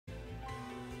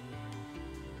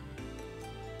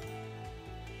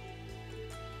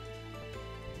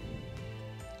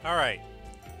Alright.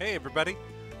 Hey everybody.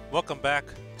 Welcome back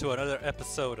to another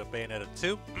episode of Bayonetta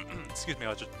 2. Excuse me, I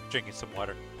was just drinking some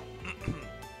water.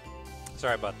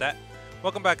 Sorry about that.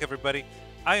 Welcome back everybody.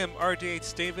 I am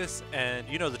RDH Davis, and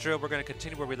you know the drill, we're going to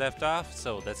continue where we left off,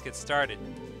 so let's get started.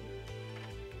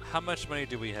 How much money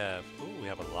do we have? Ooh, we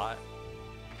have a lot.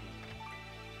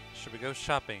 Should we go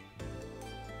shopping?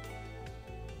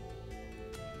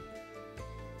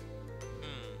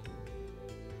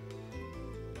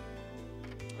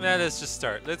 Nah, let's just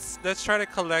start. Let's try to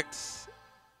collect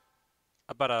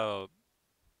about a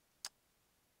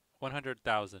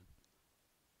 100,000.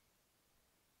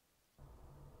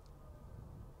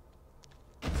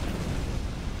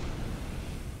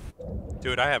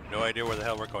 Dude, I have no idea where the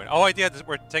hell we're going. Oh, idea,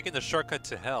 we're taking the shortcut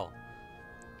to hell.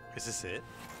 Is this it?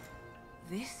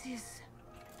 This is...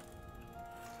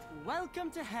 Welcome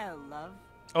to hell, love.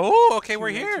 Oh, okay, Too we're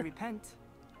late here. to repent.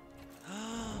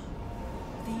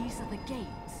 These are the gates.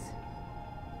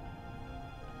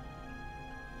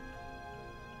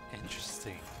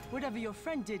 Interesting. Whatever your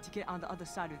friend did to get on the other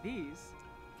side of these.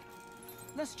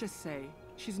 Let's just say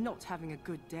she's not having a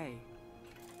good day.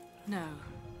 No,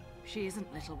 she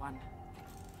isn't, little one.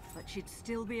 But she'd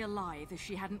still be alive if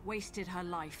she hadn't wasted her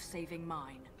life saving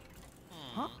mine.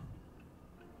 Huh?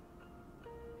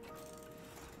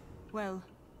 Well,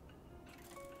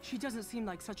 she doesn't seem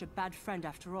like such a bad friend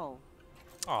after all.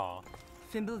 Aw.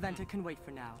 Fimbulventer can wait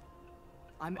for now.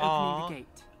 I'm Aw. opening the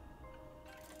gate.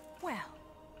 Well,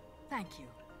 thank you.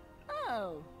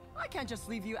 Oh, I can't just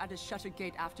leave you at a shuttered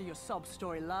gate after your sob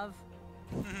story, love.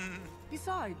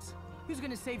 Besides, who's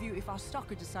gonna save you if our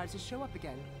stalker decides to show up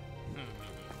again?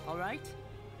 All right,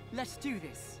 let's do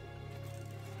this.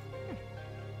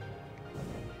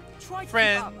 Try to keep up.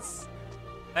 Friends.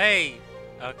 Hey.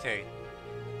 Okay.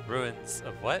 Ruins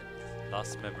of what?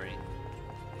 Lost memory.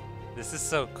 This is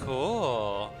so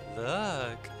cool.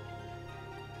 Look.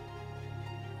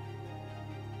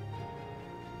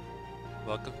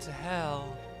 Welcome to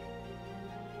hell.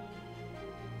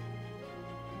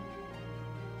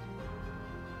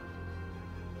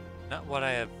 Not what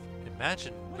I have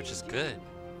imagined, which is good.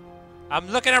 I'm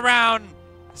looking around.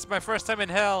 This is my first time in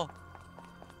hell.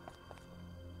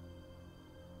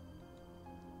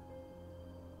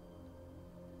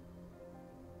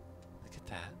 Look at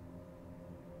that.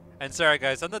 And sorry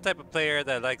guys, I'm the type of player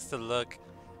that likes to look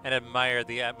and admire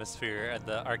the atmosphere and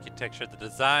the architecture, the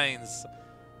designs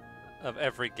of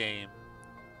every game.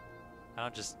 I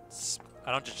don't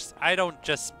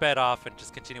just sped off and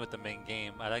just continue with the main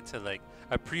game. I like to like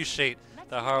appreciate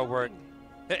the hard work.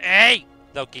 Hey,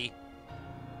 Loki,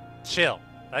 chill.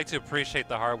 I like to appreciate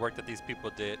the hard work that these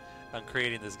people did on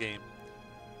creating this game.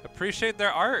 Appreciate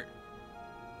their art.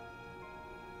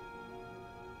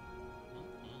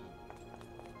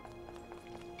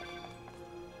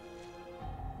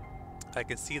 I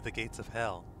can see the gates of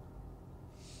hell.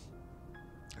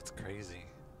 That's crazy.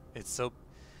 It's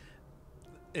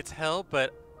hell,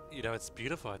 but you know, it's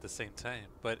beautiful at the same time,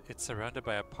 but it's surrounded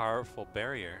by a powerful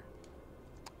barrier.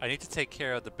 I need to take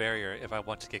care of the barrier if I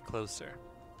want to get closer.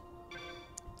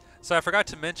 So I forgot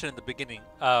to mention in the beginning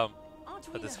of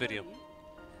this video.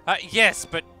 Yes,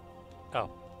 but oh,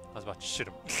 I was about to shoot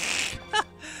him.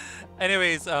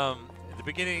 Anyways, in the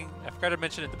beginning, I forgot to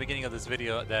mention at the beginning of this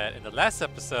video that in the last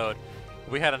episode,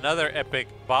 we had another epic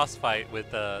boss fight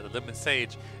with the Lumen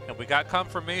Sage, and we got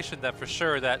confirmation that for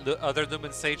sure that other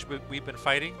Lumen Sage we've been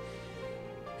fighting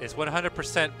is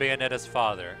 100% Bayonetta's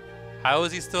father. How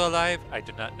is he still alive? I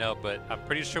do not know, but I'm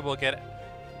pretty sure we'll get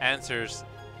answers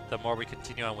the more we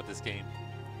continue on with this game.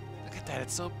 Look at that,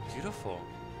 it's so beautiful.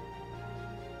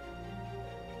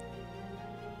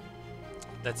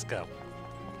 Let's go.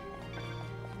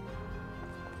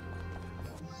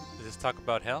 Does this talk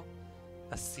about hell?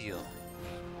 A seal.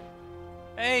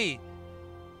 Hey!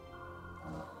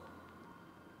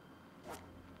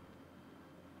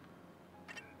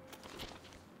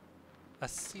 A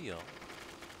seal.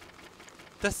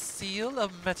 The seal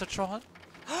of Metatron?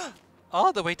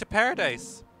 All the way to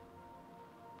paradise!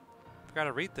 Forgot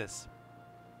to read this.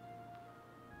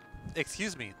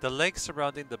 Excuse me, the lake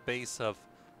surrounding the base of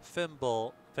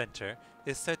Fimbulventer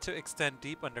is said to extend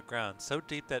deep underground, so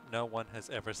deep that no one has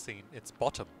ever seen its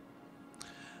bottom.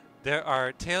 There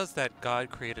are tales that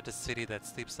God created a city that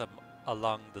sleeps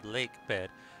along the lake bed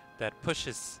that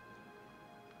punishes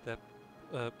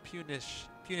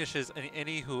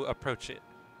any who approach it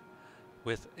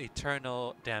with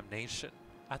eternal damnation.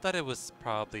 I thought it was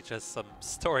probably just some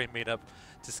story made up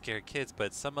to scare kids,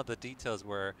 but some of the details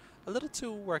were a little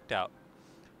too worked out.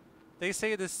 They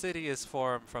say this city is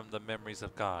formed from the memories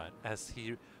of God as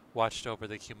he watched over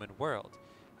the human world.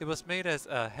 It was made as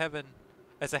a heaven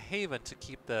as a haven to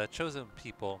keep the chosen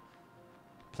people,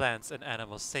 plants, and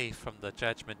animals safe from the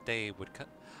judgment day would come.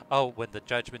 Oh, when the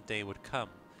judgment day would come.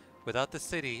 Without the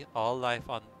city, all life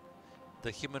on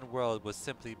the human world would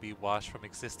simply be washed from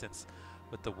existence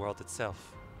with the world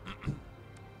itself.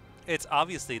 It's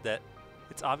obviously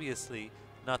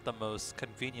not the most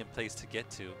convenient place to get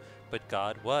to, but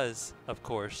God was, of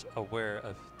course, aware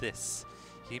of this.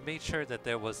 He made sure that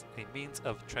there was a means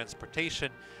of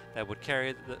transportation that would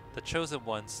carry the chosen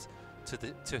ones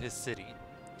to his city.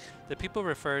 The people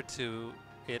referred to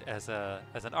it as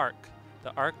an ark.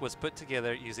 The ark was put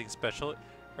together using special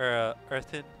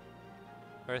earthen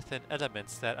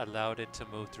elements that allowed it to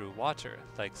move through water,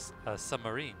 like a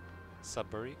submarine.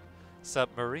 Submarine.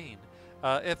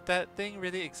 If that thing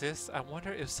really exists, I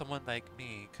wonder if someone like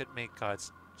me could make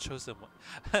God's chosen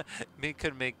one. Me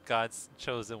could make God's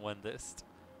chosen one list.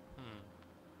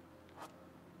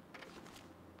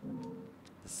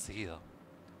 The seal.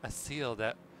 A seal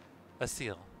that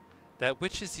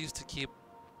which is used to keep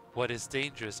what is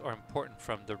dangerous or important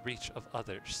from the reach of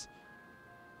others.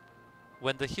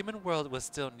 When the human world was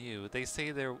still new, they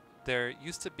say there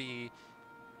used to be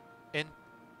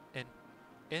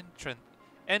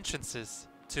entrances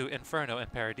to Inferno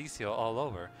and Paradiso all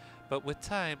over, but with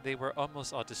time they were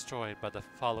almost all destroyed by the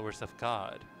followers of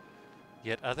God.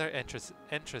 Yet other entrances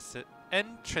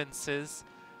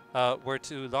were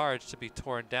too large to be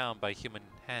torn down by human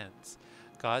hands.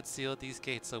 God sealed these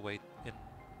gates away in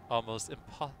almost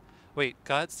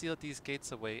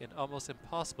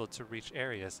impossible to reach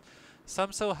areas,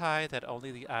 some so high that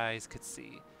only the eyes could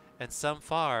see, and some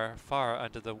far, far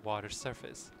under the water's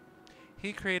surface.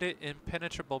 He created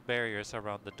impenetrable barriers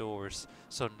around the doors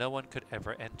so no one could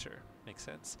ever enter. Makes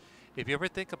sense. If you ever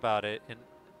think about it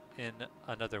in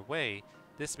another way,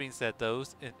 this means that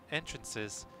those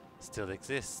entrances still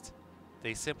exist.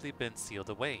 They've simply been sealed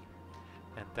away.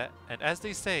 And as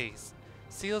they say,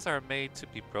 seals are made to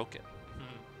be broken.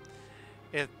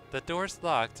 If the door's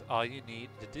locked, all you need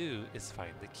to do is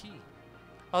find the key.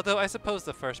 Although I suppose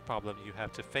the first problem you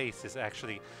have to face is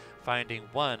actually finding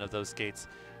one of those gates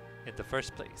in the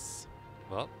first place.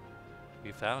 Well,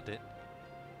 we found it.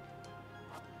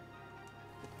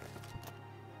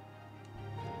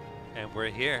 And we're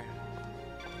here.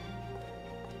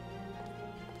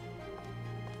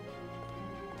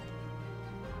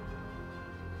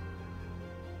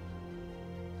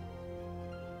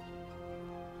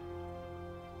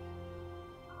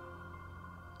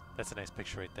 That's a nice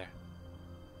picture right there.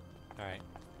 Alright.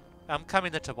 I'm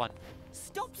coming into one.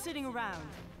 Stop sitting around.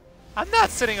 I'm not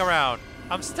sitting around!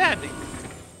 I'm standing!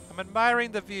 I'm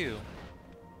admiring the view.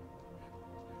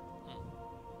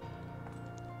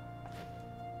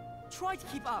 Try to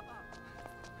keep up.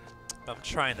 I'm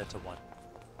trying into one.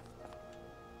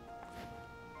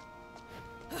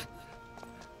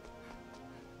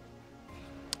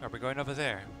 Are we going over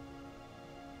there?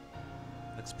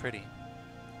 Looks pretty.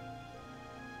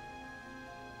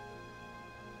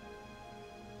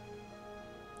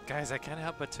 Guys, I can't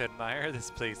help but to admire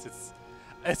this place.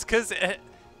 It's because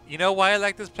you know why I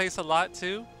like this place a lot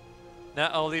too?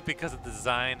 Not only because of the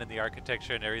design and the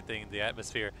architecture and everything, the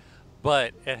atmosphere,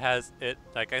 but it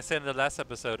like I said in the last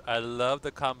episode, I love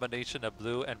the combination of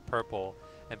blue and purple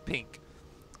and pink.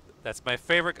 That's my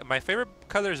favorite. My favorite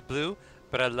color is blue,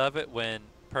 but I love it when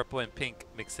purple and pink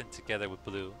mix in together with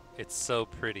blue. It's so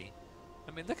pretty.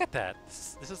 I mean, look at that.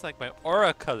 This is like my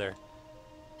aura color.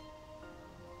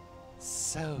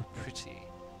 So pretty.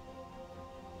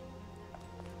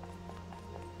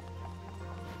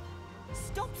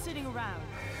 Stop sitting around.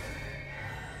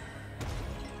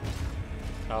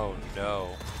 Oh no.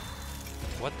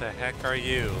 What the heck are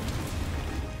you?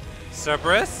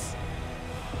 Cerberus?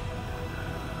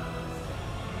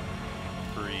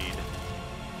 Breed.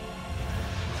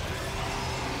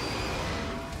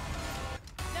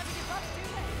 Never give up, do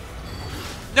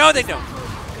they? No, they don't.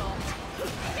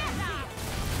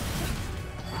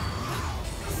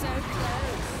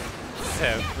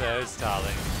 So close,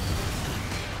 darling.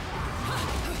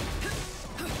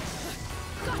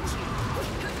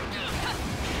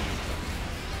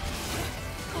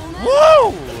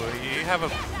 Woo! You have a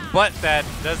butt that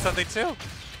does something too.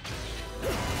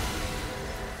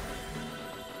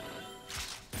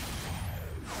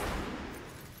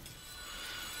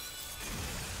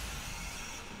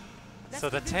 So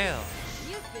the tail.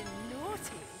 You've been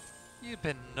naughty. You've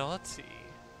been naughty.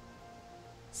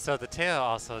 So the tail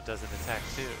also does an attack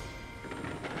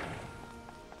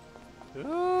too.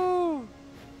 Ooh!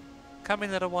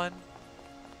 Coming, little one.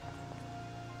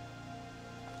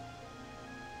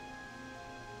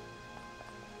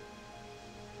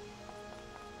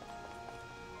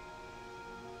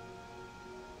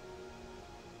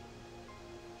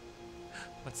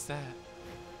 What's that?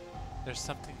 There's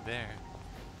something there.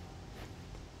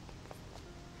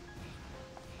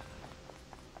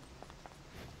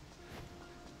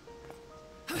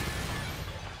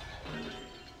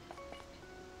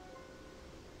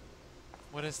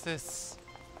 What is this?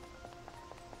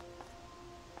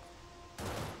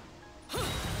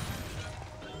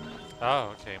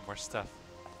 Oh, okay, more stuff.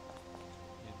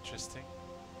 Interesting.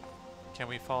 Can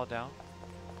we fall down?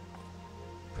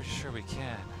 Pretty sure we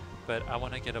can, but I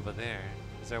want to get over there.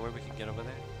 Is there a way we can get over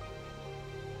there?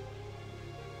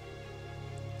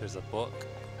 There's a book.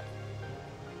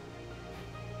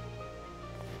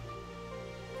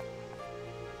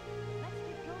 Let's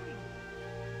get going.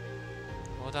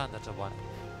 Hold on, little one.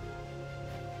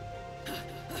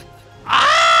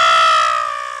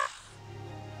 Ah!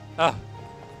 Oh.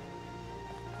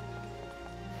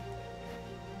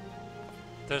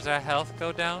 Does our health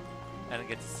go down? I didn't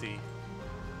get to see.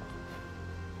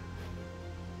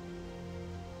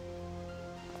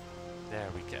 There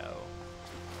we go.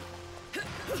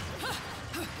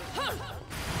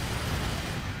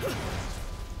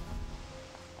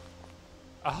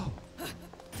 Oh.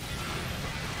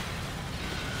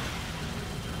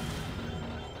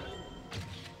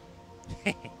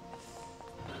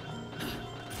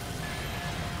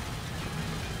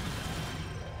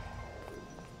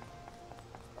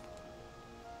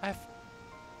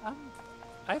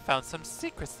 I found some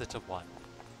secrets, little one.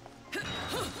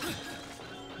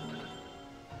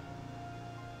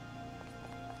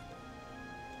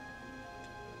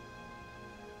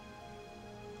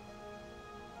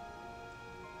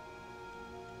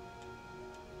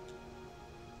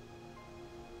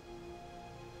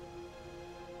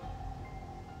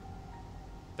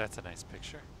 That's a nice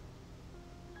picture.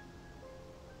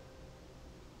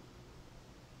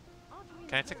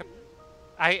 Can I take a...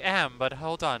 I am, but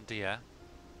hold on, Dia.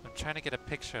 I'm trying to get a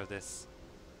picture of this.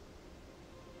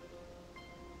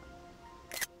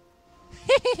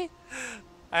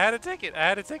 I had to take it. I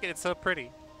had to take it. It's so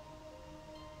pretty.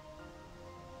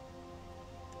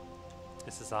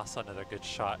 This is also another good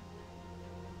shot.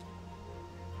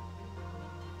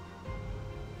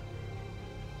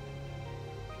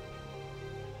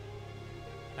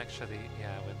 Actually,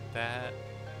 yeah, with that.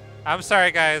 I'm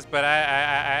sorry, guys, but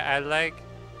I like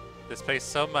this place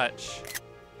so much.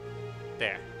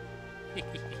 There.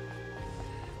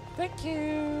 Thank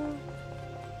you.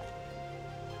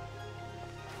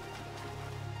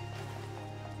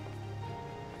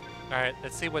 All right,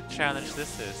 let's see what challenge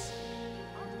this is.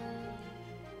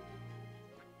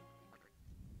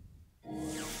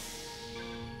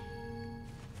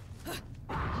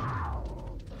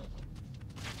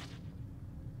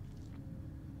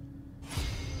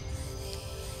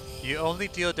 You only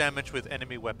deal damage with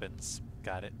enemy weapons.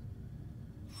 Got it.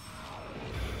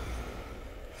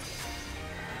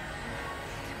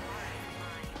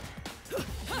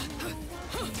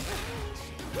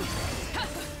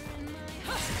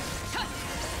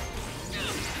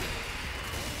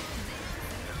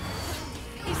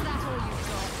 Is that all you've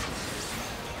got?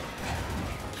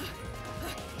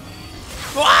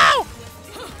 Wow!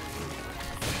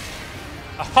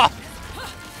 Aha!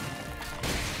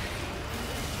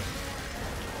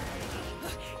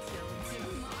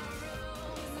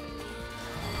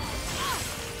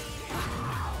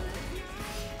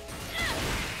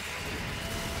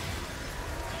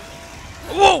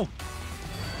 Whoa!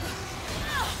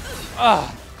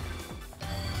 Ah!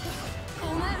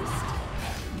 Almost.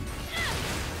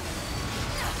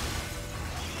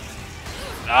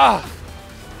 Ah!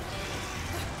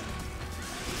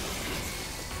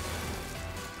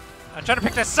 I'm trying to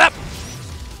pick this up!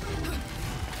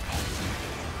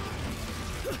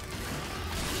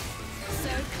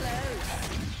 So close.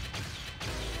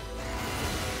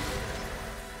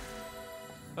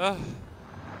 Ugh.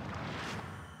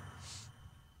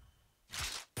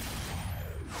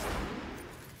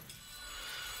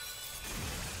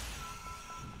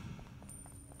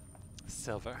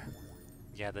 Silver.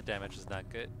 Yeah, the damage is not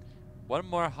good. One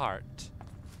more heart.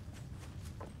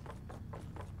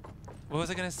 What was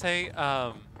I gonna say?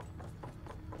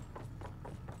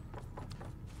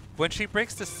 When she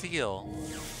breaks the seal,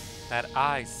 that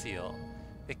eye seal,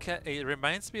 it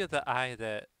reminds me of the eye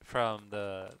that from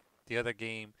the other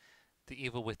game, The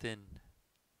Evil Within.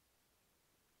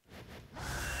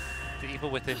 The Evil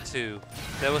Within 2.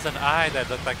 There was an eye that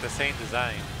looked like the same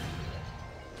design.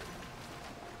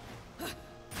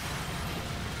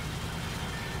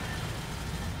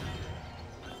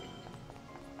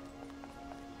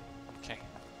 Okay.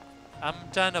 I'm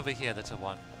done over here, little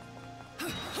one.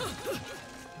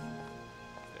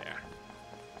 There.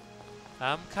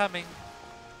 I'm coming.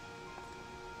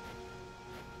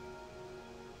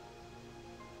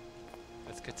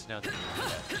 It's good to know that you do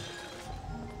that.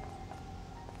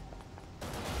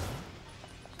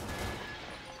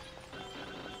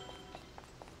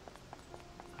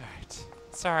 Alright.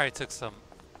 Sorry I took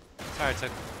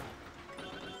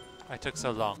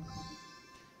so long.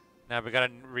 Now we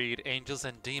gotta read Angels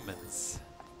and Demons.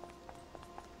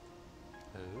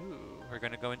 Ooh, we're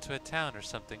gonna go into a town or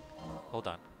something. Hold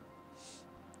on.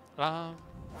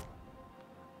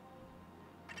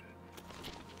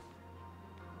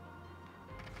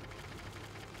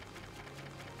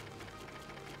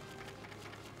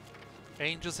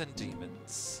 Angels and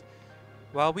Demons.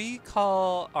 While we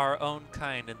call our own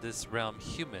kind in this realm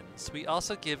humans, we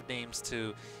also give names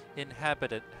to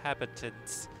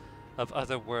inhabitants of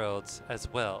other worlds as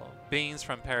well. Beings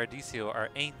from Paradiso are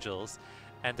angels,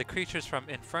 and the creatures from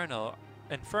Inferno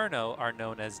are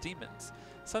known as demons.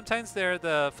 Sometimes they're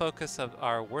the focus of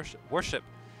our worship,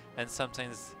 and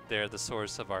sometimes they're the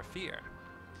source of our fear.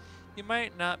 You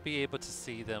might not be able to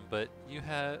see them, but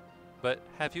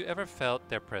have you ever felt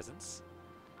their presence?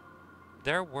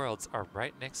 Their worlds are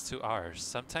right next to ours.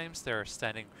 Sometimes they're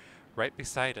standing right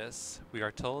beside us. We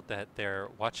are told that they're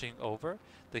watching over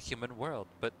the human world,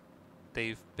 but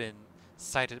they've been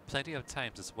sighted plenty of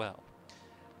times as well.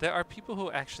 There are people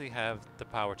who actually have the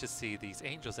power to see these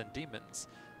angels and demons.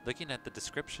 Looking at the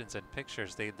descriptions and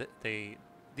pictures they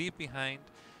leave behind,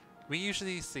 we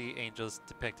usually see angels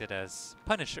depicted as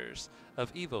punishers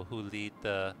of evil who lead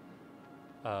the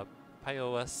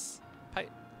Pios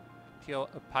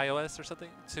or something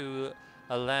to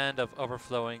a land of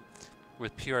overflowing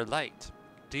with pure light.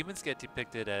 Demons get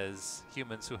depicted as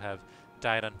humans who have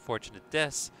died unfortunate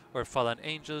deaths, or fallen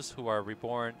angels who are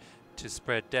reborn to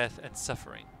spread death and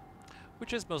suffering,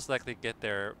 which is most likely get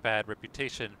their bad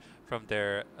reputation from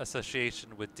their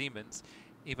association with demons,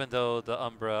 even though the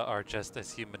Umbra are just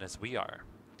as human as we are.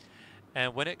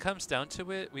 And when it comes down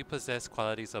to it, we possess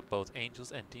qualities of both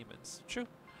angels and demons. True.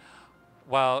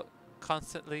 While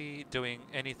constantly doing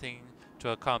anything to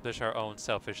accomplish our own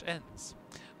selfish ends,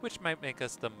 which might make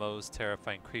us the most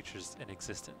terrifying creatures in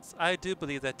existence. I do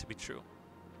believe that to be true.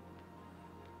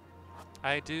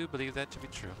 I do believe that to be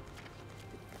true.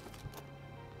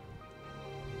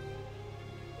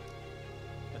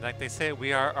 And like they say,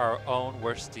 we are our own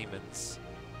worst demons.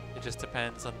 It just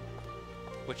depends on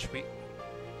which we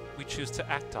choose to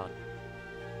act on.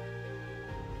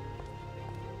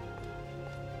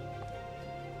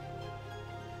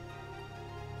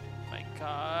 My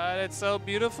God, it's so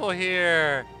beautiful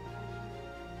here.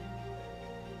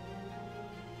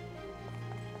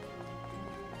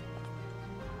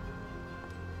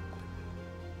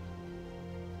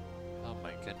 Oh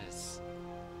my goodness.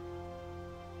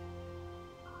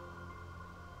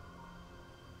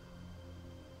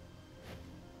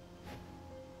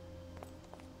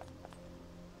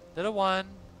 Little one,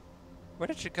 where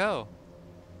did you go?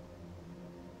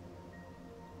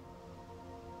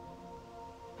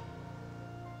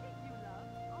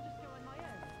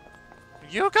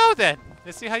 You go then!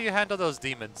 Let's see how you handle those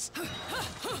demons.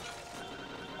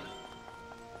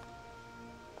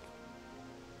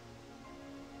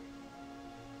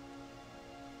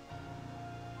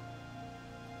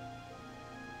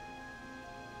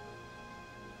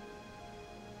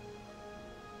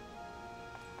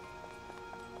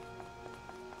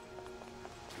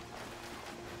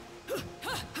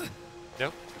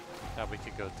 Nope. Now we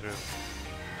can go through.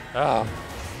 Oh.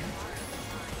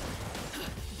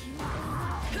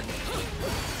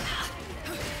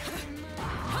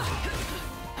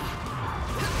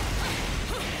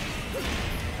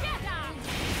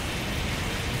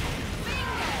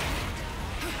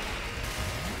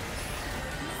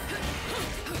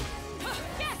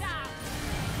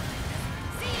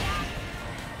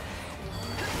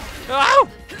 Ow!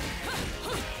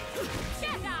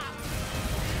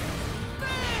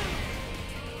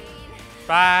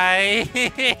 Bye!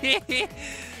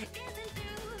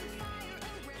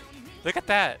 Look at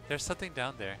that! There's something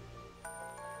down there.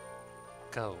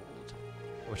 Gold.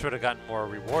 Wish would have gotten more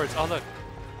rewards. Oh look!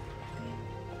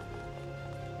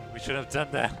 We should have done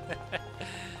that.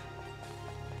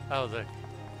 Oh look.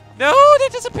 No! They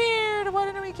disappeared! Why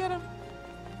didn't we get them?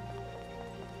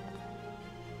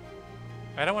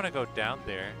 I don't want to go down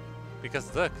there.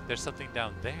 Because look, there's something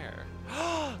down there.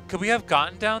 Could we have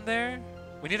gotten down there?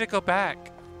 We need to go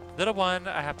back. Little one,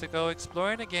 I have to go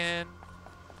exploring again.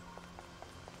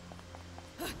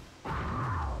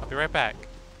 I'll be right back.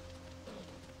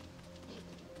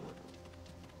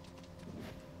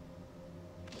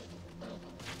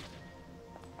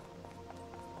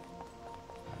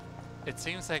 It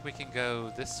seems like we can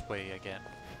go this way again.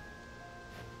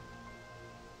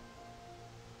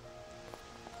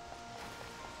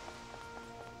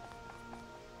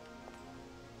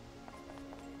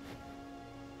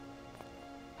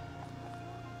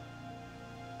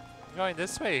 going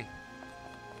this way.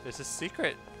 There's a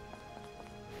secret.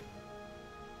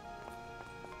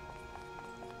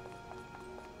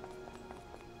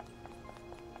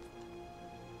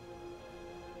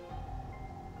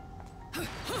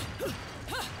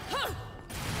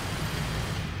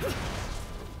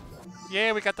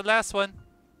 Yeah, we got the last one.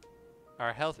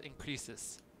 Our health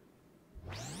increases.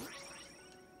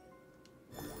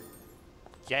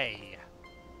 Yay.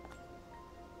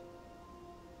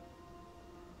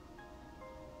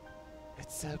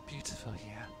 It's so beautiful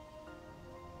here.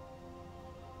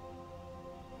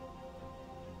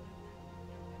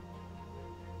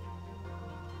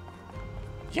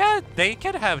 Yeah, they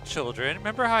can have children.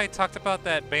 Remember how I talked about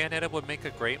that Bayonetta would make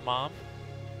a great mom?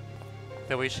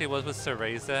 The way she was with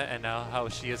Cereza and now how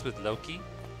she is with Loki?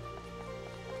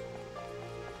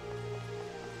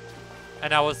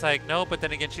 And I was like, no, but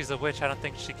then again, she's a witch. I don't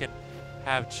think she can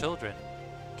have children.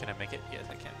 Can I make it? Yes,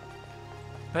 I can.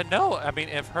 But no, I mean,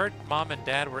 if her mom and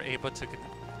dad were able to,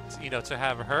 you know, to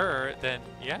have her, then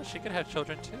yeah, she could have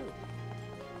children too.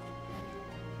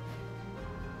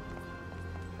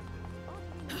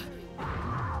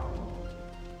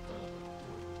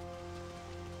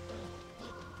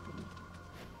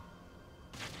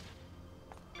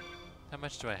 How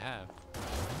much do I have?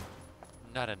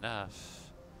 Not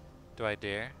enough. Do I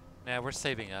dare? Nah, we're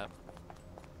saving up.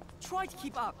 Try to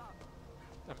keep up.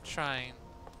 I'm trying.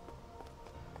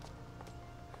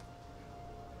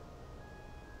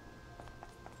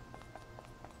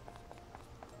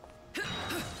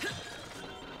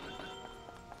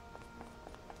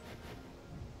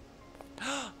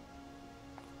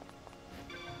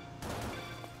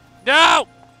 No!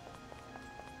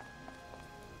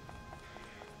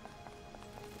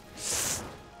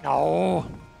 No!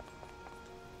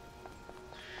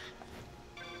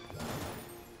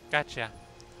 Gotcha.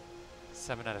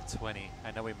 7 out of 20.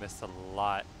 I know we missed a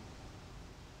lot.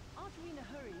 Aren't we in a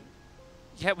hurry?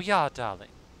 Yeah, we are, darling.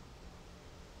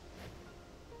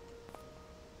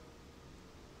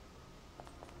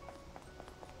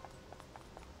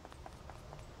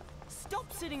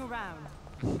 Stop sitting around.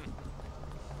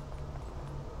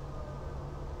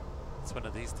 It's one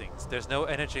of these things. There's no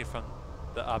energy from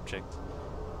the object.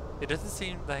 It doesn't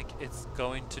seem like it's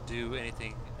going to do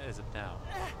anything as of now.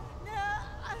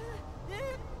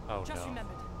 Oh Just no.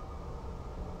 remembered.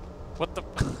 What the?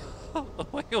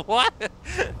 Wait, what?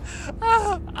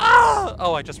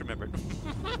 Oh, I just remembered.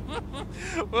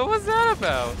 What was that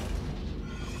about?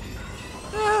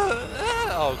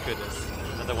 Oh goodness.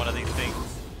 Another one of these things.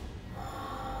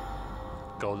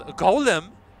 Golem?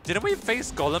 Didn't we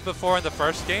face Golem before in the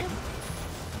first game?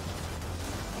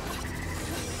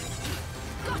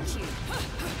 Got you.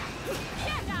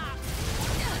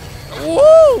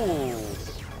 Woo!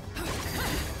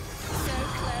 So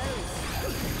close.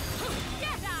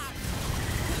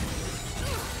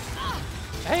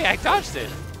 Hey, I dodged it.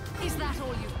 Is that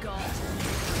all you've got?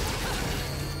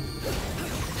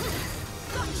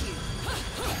 Got you.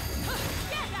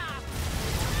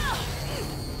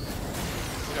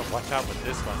 We gotta watch out with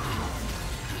this one.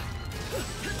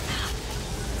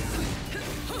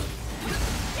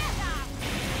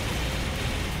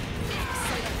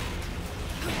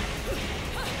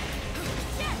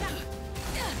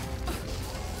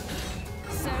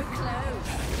 So close.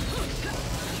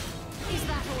 Is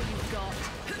that all you've got?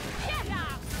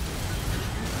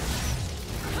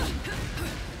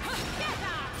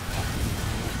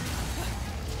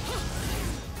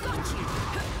 Got you.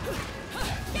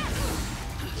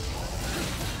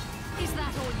 Is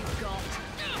that all you've got?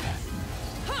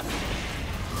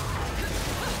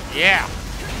 Yeah.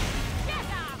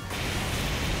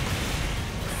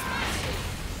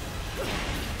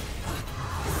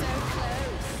 So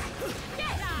close.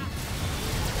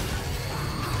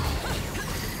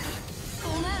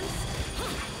 Almost.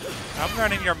 I'm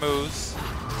learning your moves.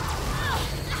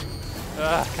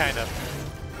 Kind of.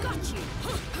 Got you.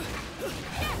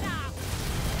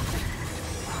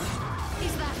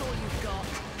 Is that all you've got?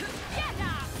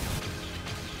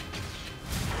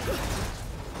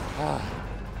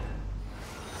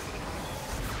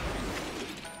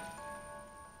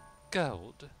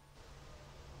 Gold.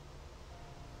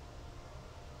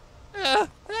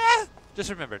 Just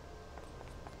remembered.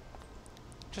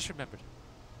 Just remembered.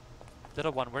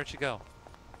 Little one, where'd you go?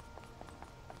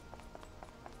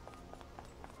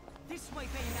 This way,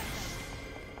 Bayonetta.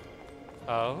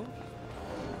 Oh?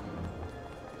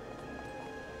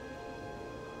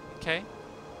 Okay.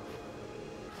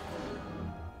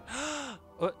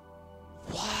 What?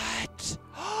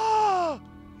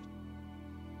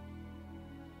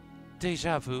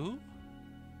 Deja vu?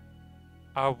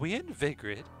 Are we in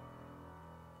Vigrid?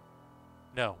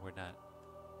 No, we're not.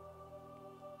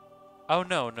 Oh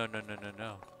no, no, no, no, no,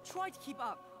 no. Try to keep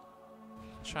up.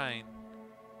 Trying.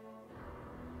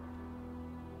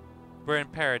 We're in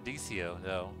Paradiso,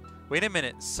 though. Wait a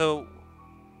minute. So,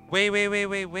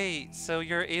 wait. So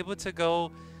you're able to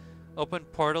go open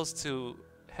portals to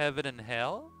heaven and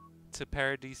hell? To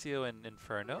Paradiso and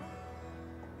Inferno?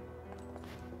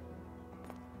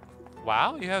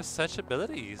 Wow, you have such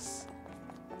abilities.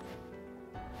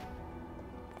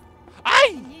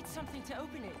 You need something to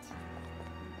open it.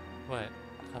 What?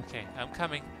 Okay, I'm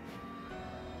coming.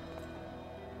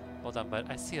 Hold on, but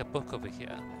I see a book over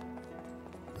here.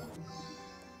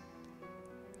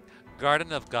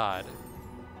 Garden of God.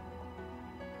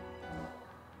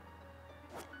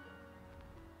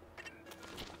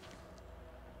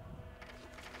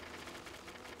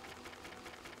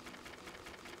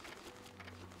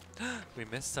 We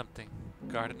missed something.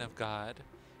 Garden of God.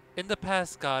 In the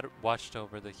past, God watched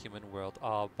over the human world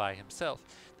all by himself.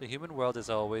 The human world is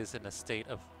always in a state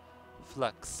of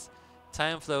flux.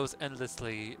 Time flows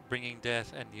endlessly, bringing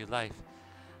death and new life.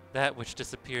 That which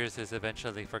disappears is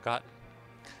eventually forgotten.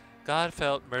 God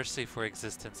felt mercy for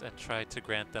existence and tried to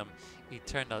grant them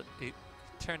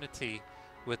eternity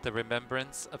with the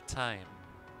remembrance of time.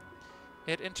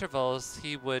 At intervals,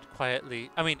 he would quietly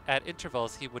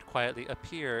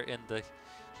appear in the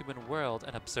human world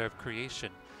and observe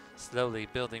creation, slowly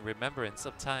building remembrance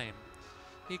of time.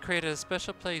 He created a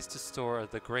special place to store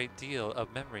the great deal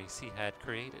of memories he had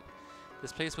created.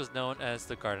 This place was known as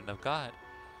the Garden of God,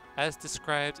 as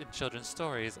described in children's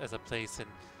stories as a place in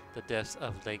the depths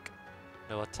of Lake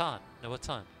Noatun or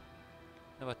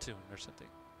something.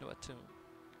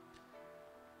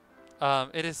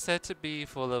 It is said to be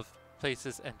full of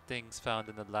places and things found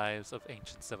in the lives of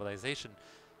ancient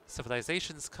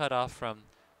civilizations cut off from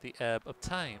the ebb of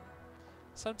time.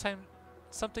 Something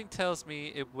tells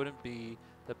me it wouldn't be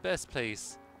the best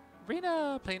place.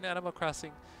 Rena, playing Animal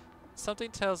Crossing.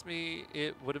 Something tells me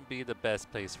it wouldn't be the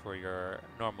best place for your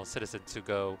normal citizen to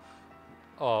go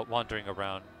wandering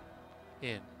around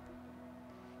in.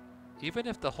 Even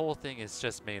if the whole thing is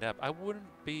just made up, I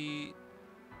wouldn't be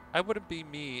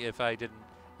me if I didn't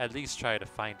at least try to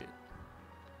find it.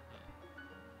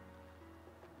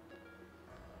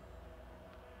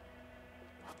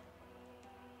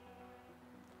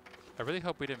 I really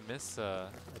hope we didn't miss a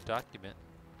document.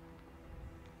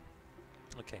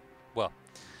 Okay, well.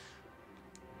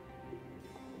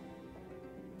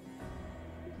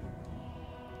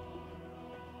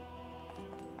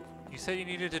 You said you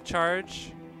needed to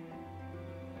charge?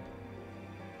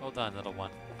 Hold on, little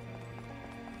one.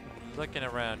 Looking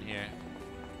around here.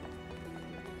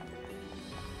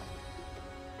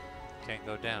 Can't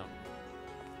go down.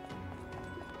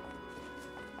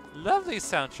 Lovely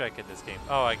soundtrack in this game.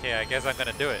 Oh, okay, I guess I'm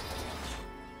gonna do it.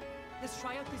 Let's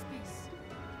try out this piece.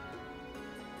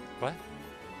 What?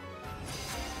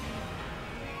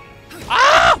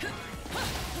 Ah!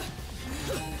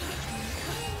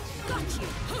 Got you.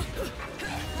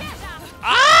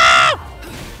 Ah!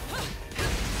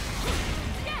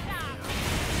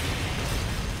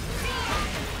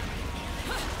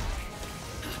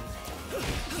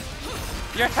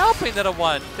 You're helping, little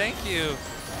one. Thank you.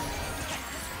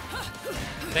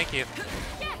 Thank you.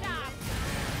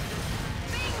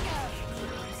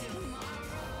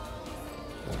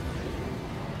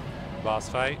 Boss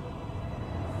fight.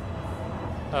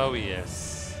 Oh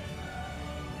yes.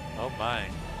 Oh my.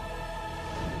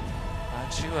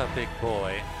 Aren't you a big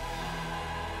boy?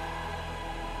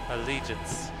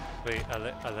 Allegiance. Wait,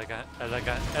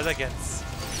 elegance.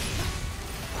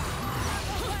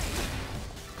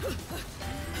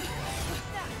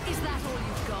 Is that all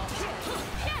you've got?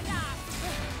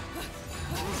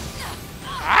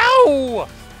 Ow!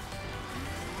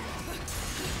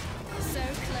 So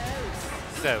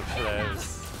close. So close.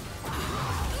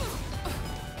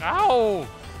 Ow!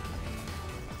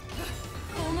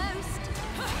 Almost.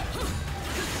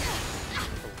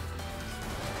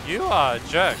 You are a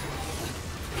jerk.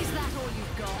 Is that all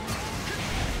you've got?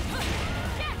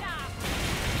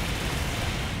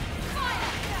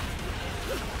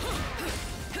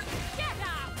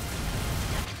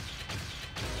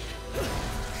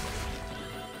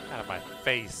 Out of my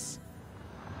face.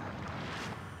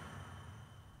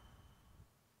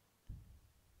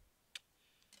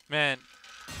 Man,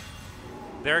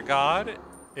 their god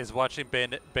is watching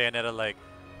Bayonetta like,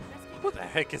 who the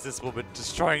heck is this woman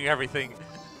destroying everything?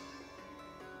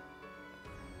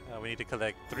 We need to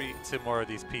collect two more of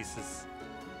these pieces.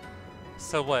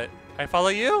 So what? I follow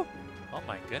you? Oh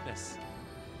my goodness.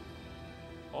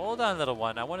 Hold on, little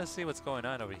one. I want to see what's going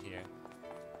on over here.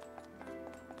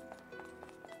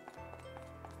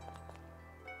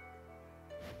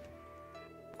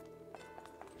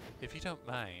 If you don't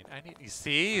mind, I need.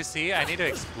 You see, I need to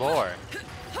explore.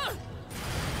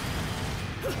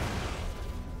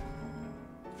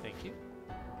 Thank you.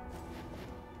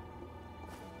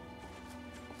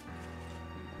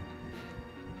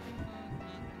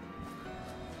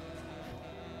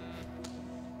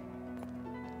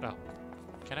 Oh,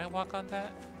 can I walk on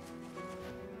that?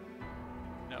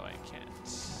 No, I can't.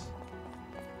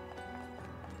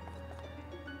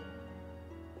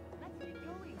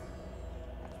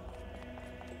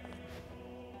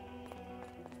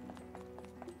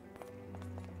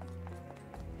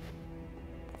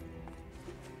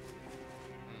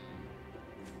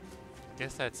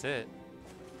 Guess that's it.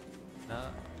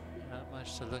 Not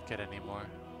much to look at anymore.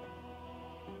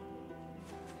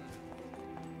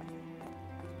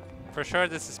 For sure,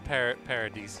 this is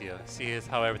Paradiso. See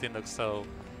how everything looks so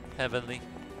heavenly.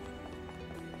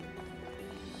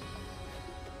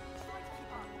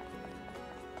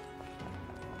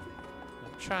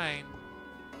 I'm trying.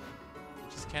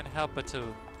 Just can't help but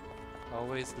to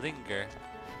always linger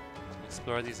to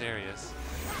explore these areas.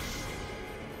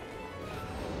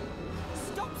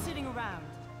 Stop sitting around.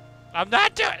 I'm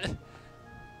not doing.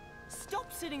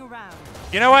 Stop sitting around.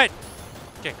 You know what?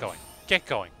 Get going. Get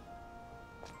going.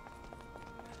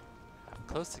 I'm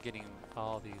close to getting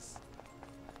all these.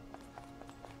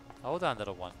 Hold on,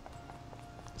 little one.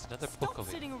 There's another book over here.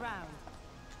 Stop sitting around.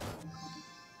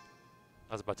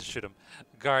 I was about to shoot him.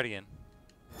 Guardian.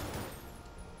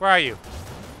 Where are you?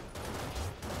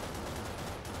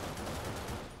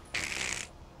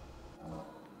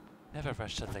 Never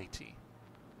rush to lady.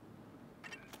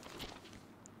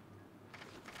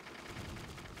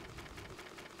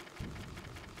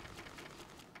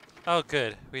 Oh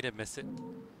good, we didn't miss it.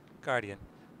 Guardian.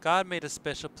 God made a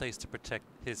special place to protect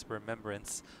his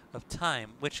remembrance of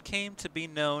time, which came to be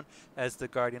known as the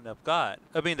Guardian of God.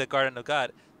 The Garden of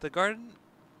God. The garden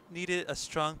needed a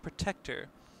strong protector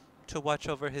to watch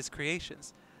over his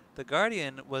creations. The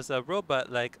Guardian was a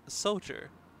robot-like soldier,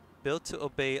 built to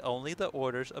obey only the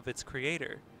orders of its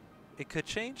creator. It could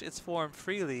change its form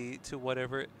freely to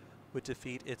whatever would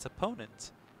defeat its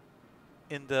opponent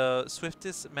in the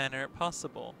swiftest manner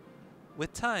possible.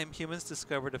 With time, humans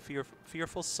discovered a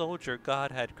fearful soldier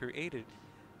God had created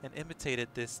and imitated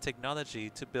this technology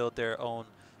to build their own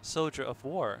soldier of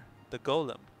war, the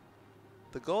Golem.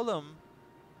 The Golem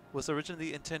was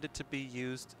originally intended to be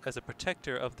used as a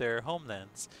protector of their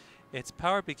homelands. Its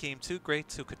power became too great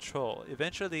to control.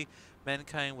 Eventually,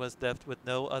 mankind was left with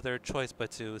no other choice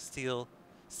but to seal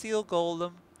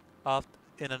Golem off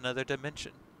in another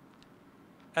dimension.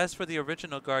 As for the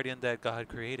original Guardian that God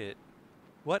created,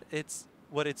 what it's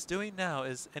doing now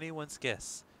is anyone's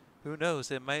guess. Who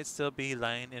knows, it might still be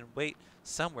lying in wait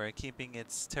somewhere, keeping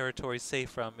its territory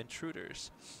safe from intruders.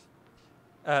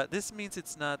 This means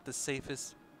it's not the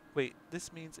safest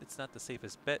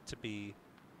bet to be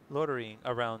loitering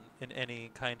around in any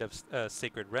kind of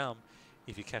sacred realm,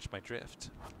 if you catch my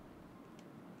drift.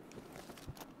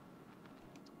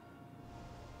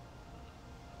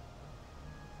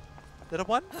 Little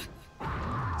one?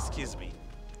 Excuse me.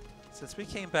 Since we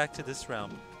came back to this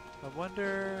realm, I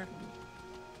wonder...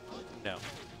 No.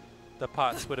 The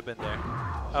pots would have been there.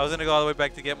 I was gonna go all the way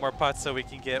back to get more pots so we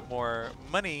can get more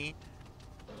money,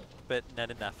 but not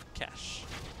enough cash.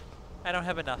 I don't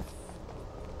have enough.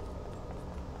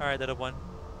 Alright, little one.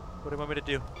 What do you want me to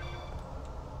do?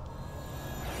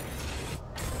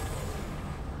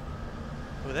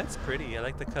 Oh, that's pretty. I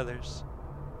like the colors.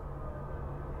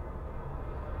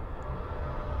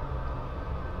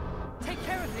 Take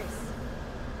care of this.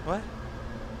 What?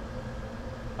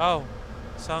 Oh,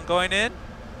 so I'm going in?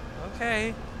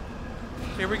 Okay.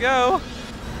 Here we go.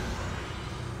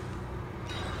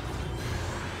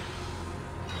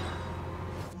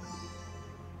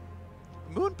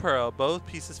 Moon Pearl. Both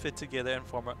pieces fit together and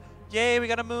form a... Yay, we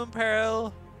got a Moon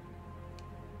Pearl!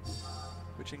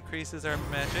 Which increases our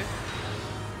magic.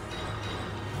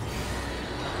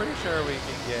 I'm pretty sure we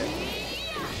can get...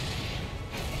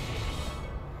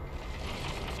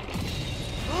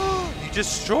 You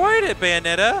destroyed it,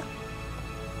 Bayonetta!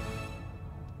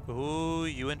 Ooh,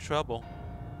 you in trouble.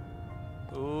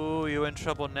 Ooh, you in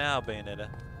trouble now, Bayonetta.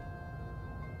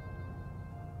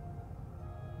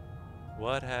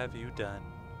 What have you done?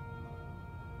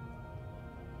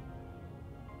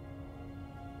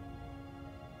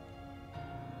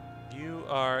 You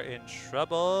are in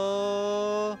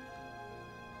trouble.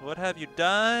 What have you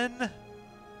done?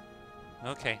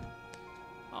 Okay.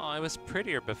 Oh, it was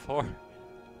prettier before.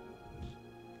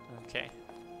 Okay.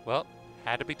 Well,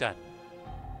 had to be done.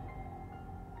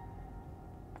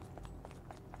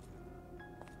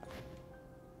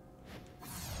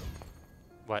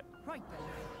 What? Right then.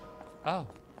 Oh.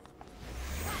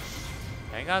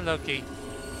 Hang on, Loki.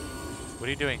 What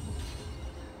are you doing?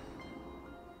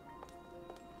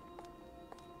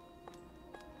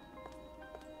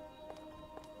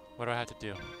 What do I have to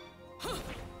do?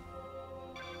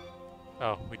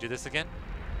 Oh, we do this again?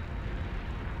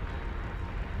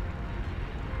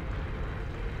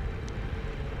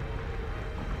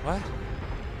 What?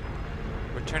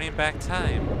 We're turning back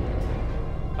time.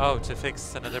 Oh, to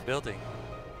fix another building.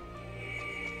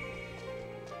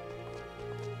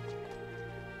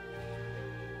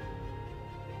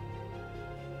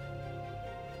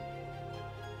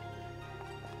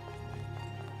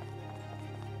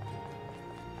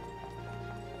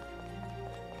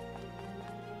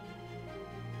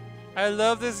 I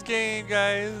love this game,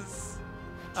 guys.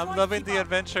 I'm loving the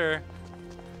adventure.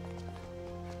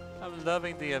 I'm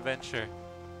loving the adventure.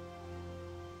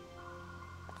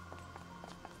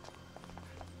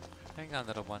 Hang on,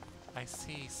 little one. I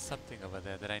see something over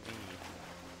there that I need.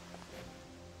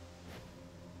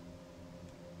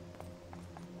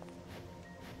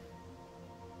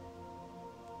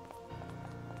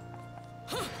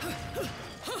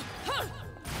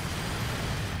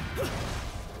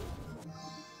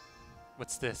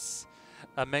 What's this?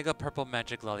 A mega purple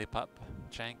magic lollipop.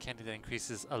 Giant candy that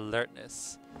increases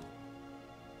alertness.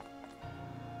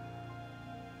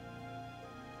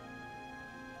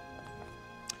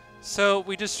 So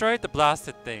we destroyed the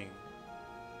blasted thing.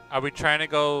 Are we trying to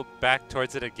go back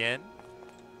towards it again?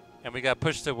 And we got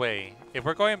pushed away. If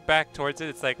we're going back towards it,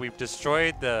 it's like we've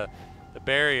destroyed the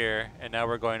barrier and now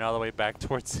we're going all the way back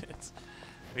towards it.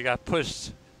 We got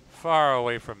pushed far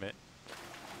away from it.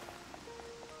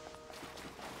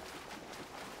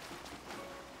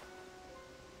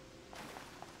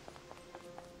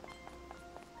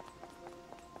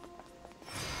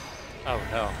 Oh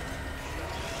no.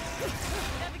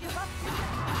 Never give up.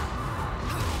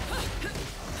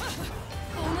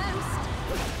 Almost.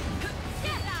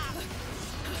 Get up.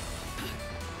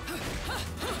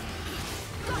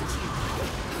 Got you.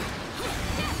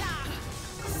 Get up.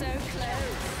 So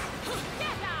close.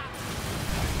 Get up.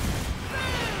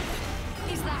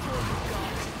 Boom. Is that all you've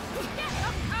got? Get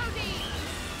up, Cody.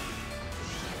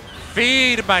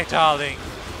 Feed, my darling.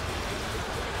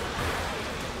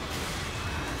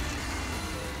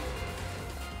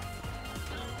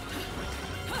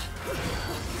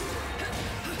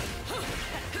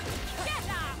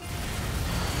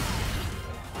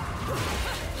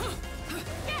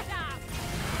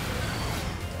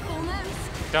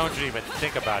 Don't you even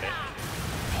think about it.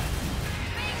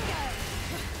 Bingo.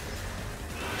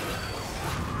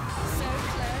 So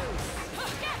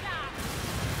close. Get up.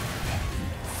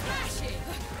 Smash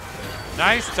it.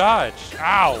 Nice dodge.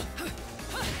 Ow.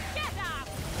 Get up.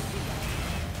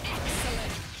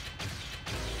 Excellent.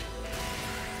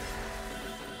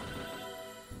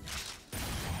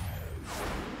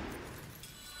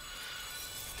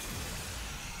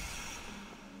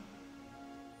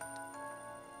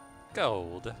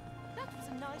 Gold. That was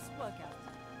a nice workout.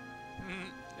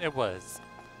 It was.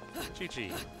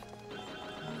 GG.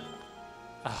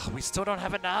 We still don't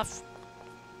have enough.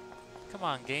 Come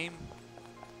on, game.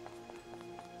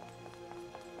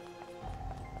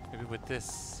 Maybe with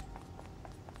this,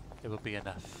 it will be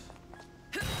enough.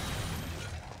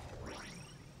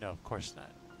 No, of course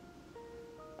not.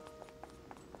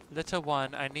 Little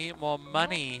one, I need more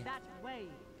money. That way.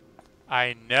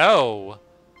 I know.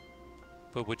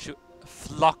 But would you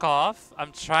flock off?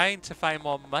 I'm trying to find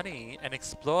more money and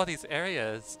explore these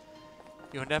areas.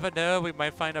 You'll never know, we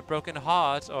might find a broken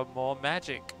heart or more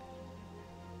magic.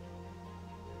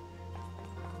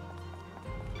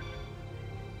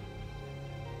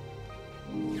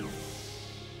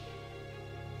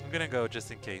 I'm gonna go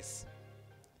just in case.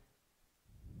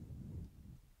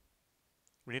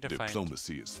 We need to find...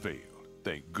 Diplomacy has failed.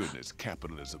 Thank goodness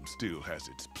capitalism still has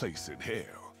its place in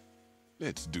hell.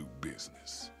 Let's do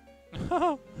business.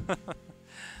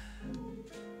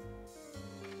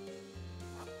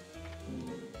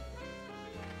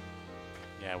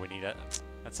 Yeah, we need it.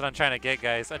 That's what I'm trying to get,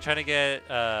 guys. I'm trying to get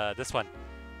this one.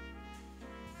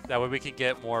 That way we can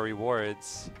get more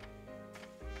rewards.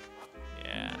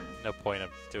 Yeah, no point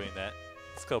of doing that.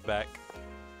 Let's go back.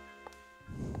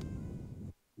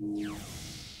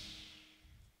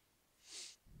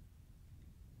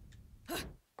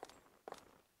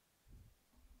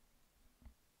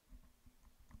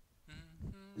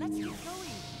 Let's keep going.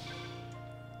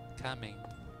 Coming.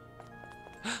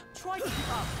 Try to keep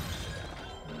up.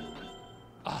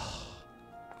 Oh.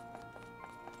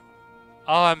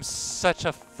 Oh, I'm such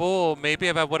a fool. Maybe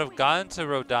if I would have gone to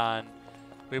Rodan,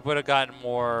 we would have gotten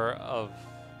more of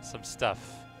some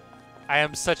stuff. I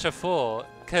am such a fool.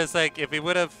 because like if we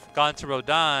would have gone to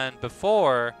Rodan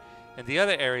before in the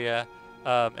other area,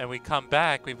 and we come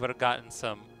back, we would have gotten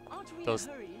some. Aren't we Those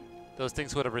in a hurry? those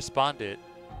things would have responded.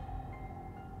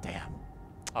 Damn.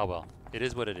 Oh well, it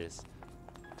is what it is.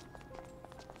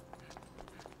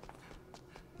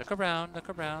 Look around,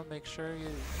 make sure you.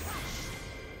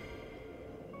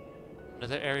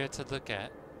 Another area to look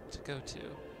at, to go to.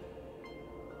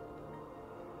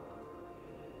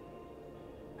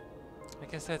 I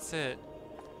guess that's it.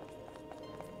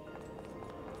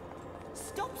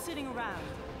 Stop sitting around.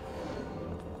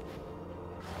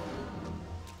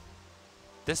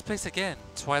 This place again,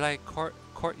 Twilight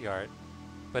Courtyard,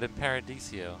 but in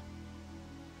Paradiso.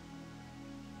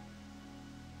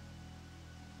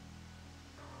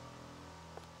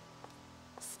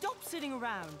 Stop sitting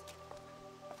around.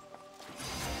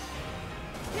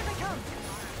 Here they come.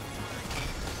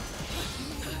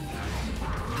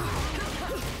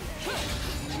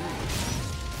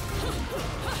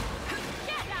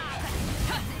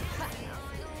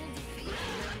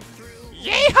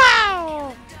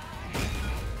 Yeehaw!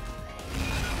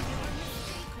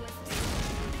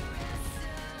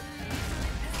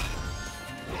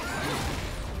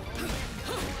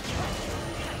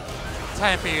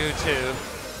 Time for you to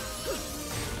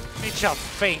meet your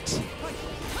fate.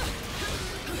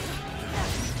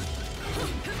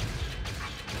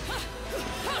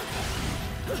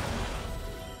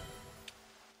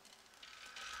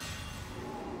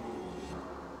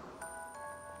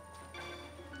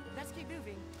 Let's keep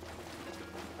moving.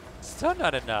 Still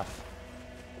not enough.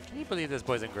 Can you believe this,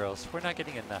 boys and girls? We're not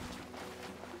getting enough.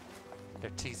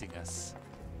 They're teasing us.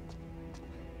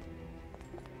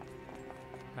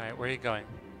 Alright, where are you going?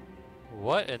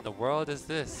 What in the world is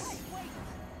this?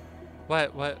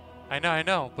 What? I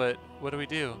know, but what do we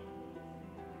do?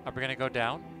 Are we gonna go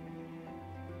down?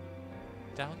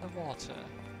 Down the water.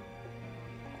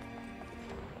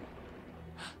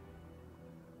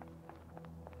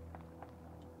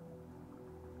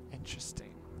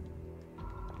 Interesting.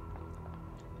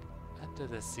 Under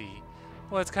the sea.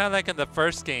 Well, it's kind of like in the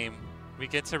first game. We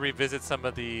get to revisit some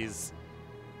of these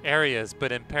areas,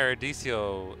 but in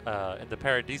Paradiso, in the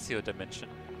Paradiso dimension.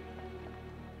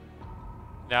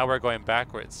 Now we're going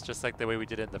backwards, just like the way we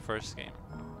did in the first game.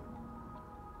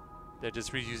 They're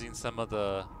just reusing some of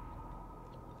the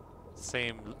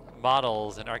same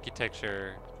models and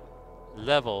architecture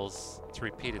levels to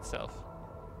repeat itself.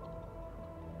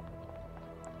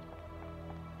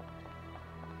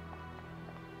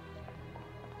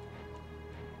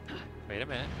 Wait a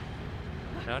minute.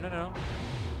 No.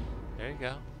 There you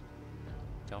go.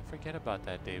 Don't forget about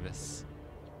that, Davis.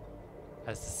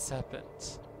 As the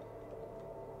serpent.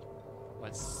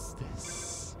 What's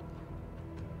this?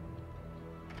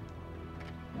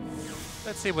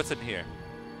 Let's see what's in here.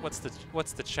 What's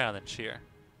the challenge here?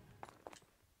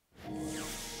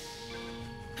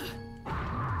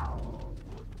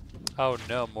 Oh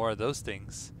no, more of those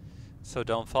things. So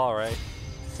don't fall, right?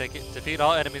 Take it. Defeat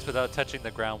all enemies without touching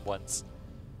the ground once.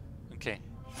 Okay.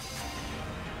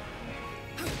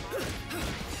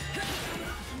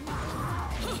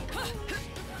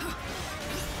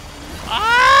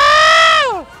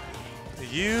 Oh!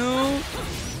 You.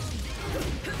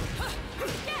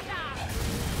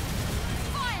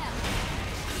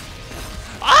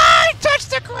 I touched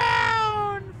the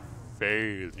ground.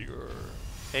 Failure.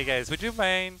 Hey guys, would you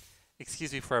mind?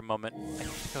 Excuse me for a moment. I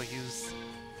need to go use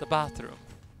the bathroom.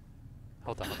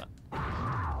 Hold on.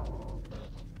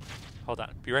 Hold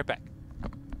on. Be right back.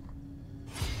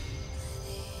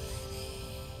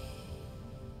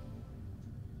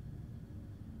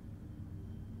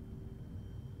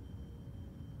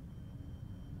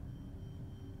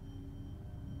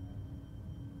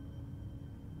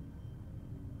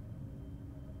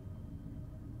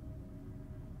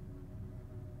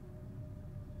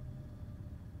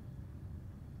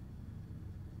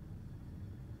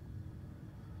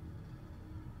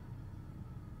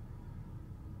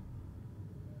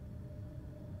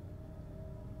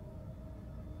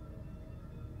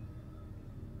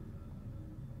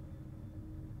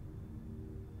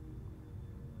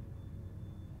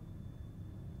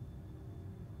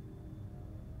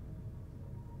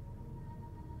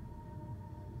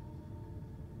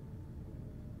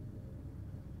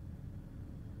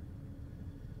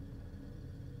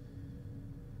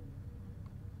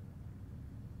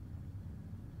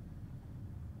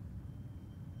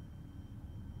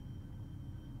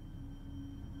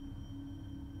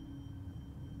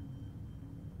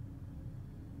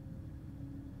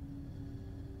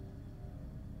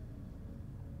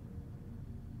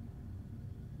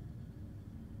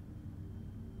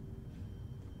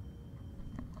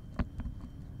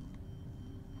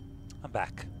 I'm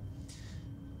back.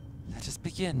 Let us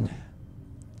begin.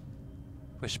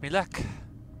 Wish me luck. Get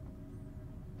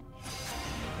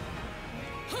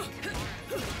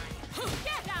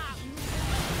out!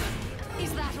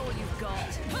 Is that all you've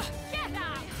got? Get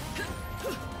out!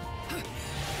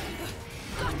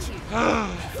 Got you!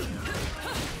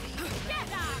 Get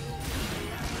out!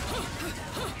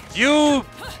 You!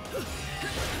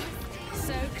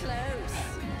 So close.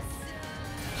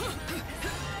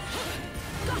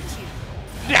 Got you!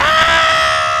 No!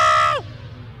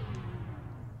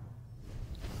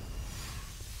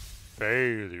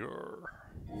 Failure.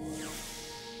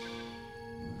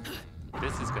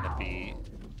 This is gonna be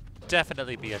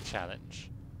definitely be a challenge.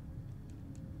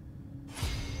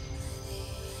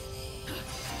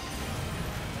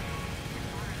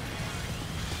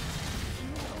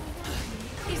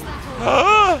 Is that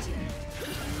all?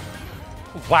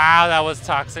 Wow, that was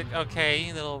toxic.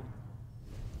 Okay, little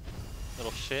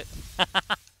shit.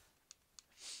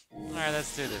 Alright,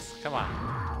 let's do this. Come on.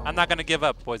 I'm not gonna give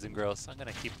up, boys and girls. I'm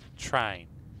gonna keep trying.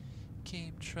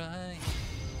 Keep trying.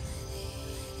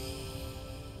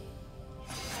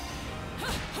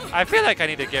 I feel like I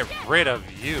need to get rid of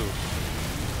you.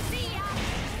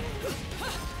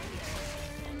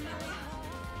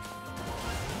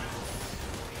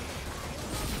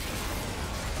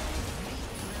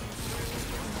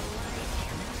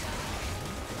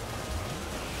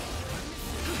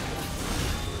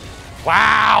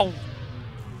 Wow!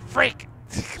 Freak!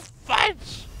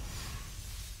 Fudge!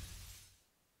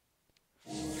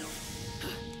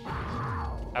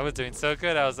 I was doing so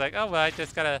good, I was like, oh well, I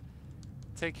just gotta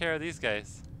take care of these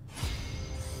guys.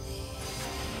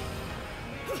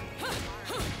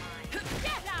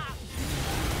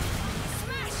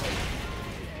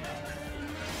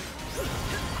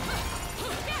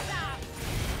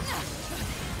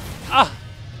 Ah!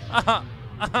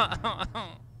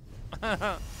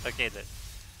 Okay then.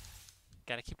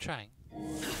 Gotta keep trying.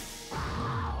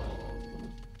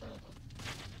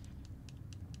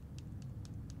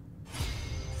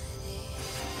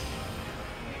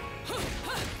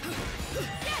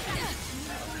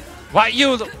 What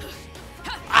you?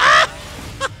 Ah!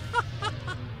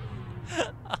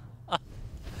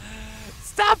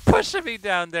 Stop pushing me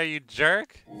down there, you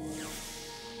jerk!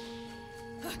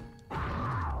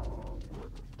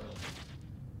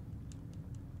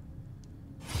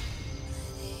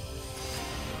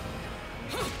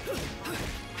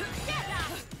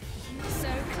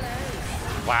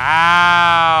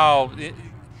 Wow!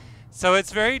 So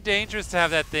it's very dangerous to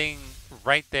have that thing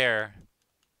right there.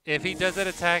 If he does that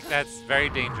attack, that's very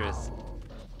dangerous.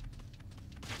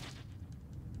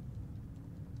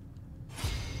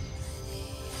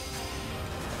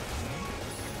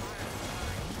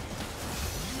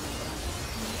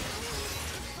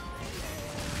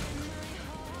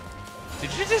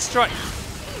 Did you destroy?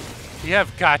 You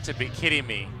have got to be kidding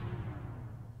me.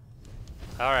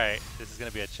 Alright, this is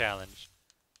gonna be a challenge.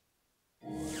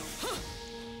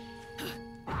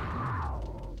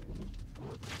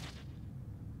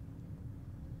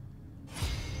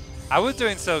 I was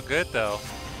doing so good though.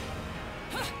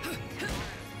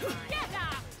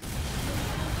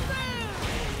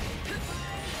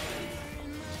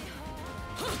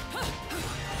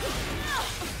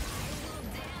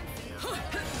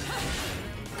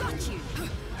 Got you.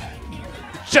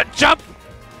 Jump!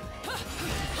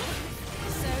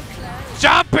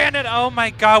 Jump, Bayonetta! Oh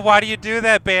my god, why do you do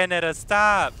that, Bayonetta?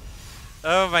 Stop!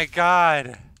 Oh my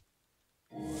god.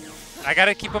 I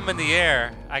gotta keep him in the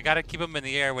air. I gotta keep him in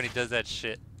the air when he does that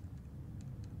shit.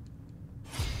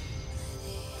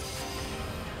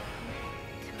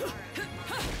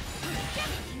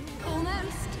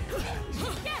 Almost.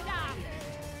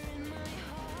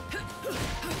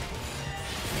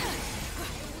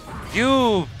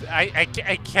 You! I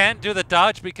can't do the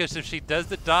dodge because if she does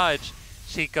the dodge,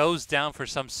 she goes down for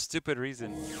some stupid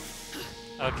reason.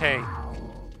 Okay.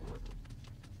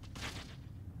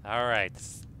 Alright.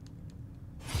 It's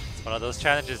one of those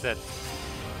challenges that...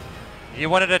 You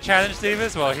wanted a challenge,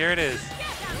 Davis? Well, here it is.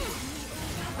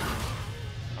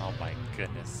 Oh my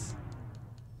goodness.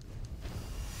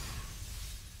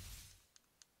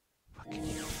 What can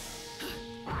you do?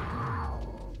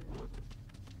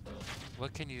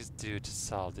 What can you do to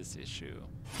solve this issue?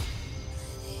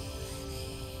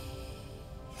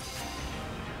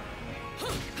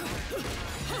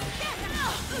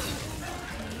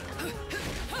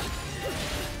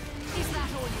 Is that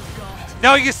all you've got?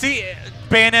 No, you see,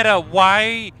 Bayonetta,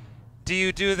 why do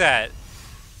you do that?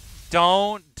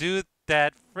 Don't do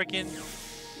that freaking...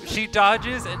 She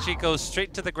dodges and she goes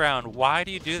straight to the ground. Why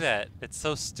do you do that? It's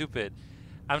so stupid.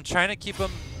 I'm trying to keep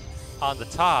him on the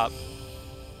top.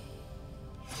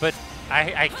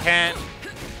 I can't.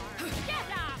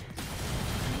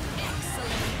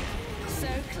 So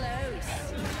close.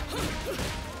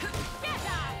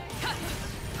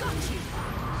 Got you.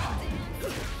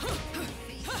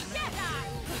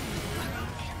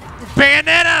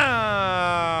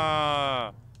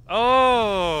 Bayonetta!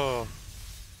 Oh!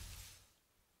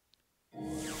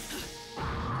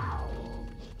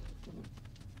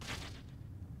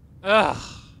 Ugh.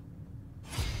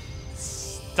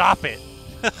 Stop it.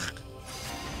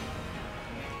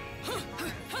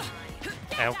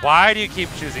 And why do you keep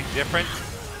choosing different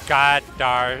god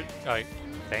darn... Oh,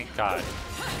 thank God.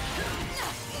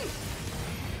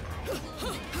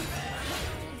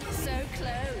 So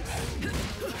close.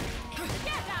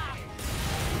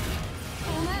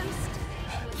 Almost.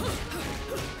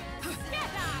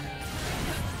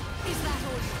 Is that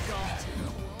all you've got?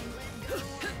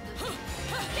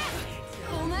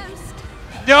 Almost.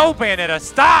 No, Bayonetta,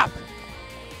 stop!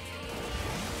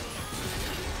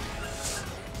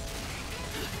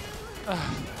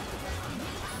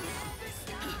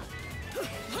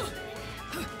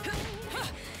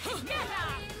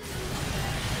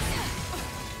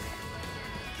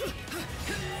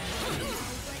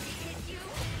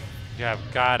 You have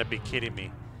gotta be kidding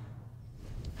me.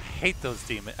 I hate those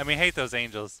demons. I mean, hate those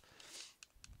angels.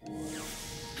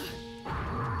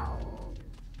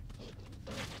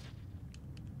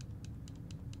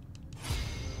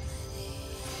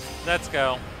 Let's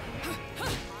go.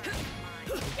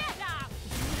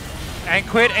 And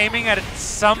quit aiming at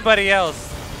somebody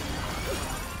else.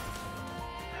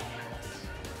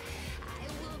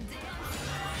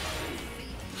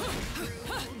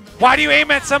 Why do you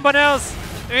aim at someone else?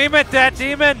 Aim at that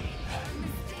demon.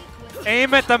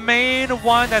 Aim at the main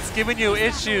one that's giving you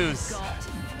issues.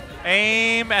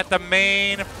 Aim at the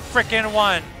main frickin'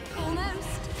 one.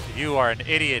 You are an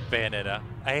idiot, Bayonetta.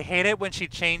 I hate it when she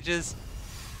changes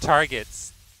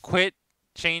targets. Quit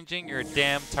changing your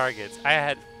damn targets.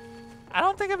 I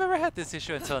don't think I've ever had this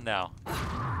issue until now.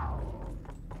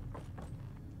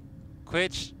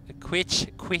 Quidditch.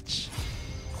 Quit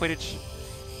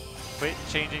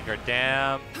changing your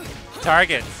damn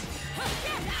targets.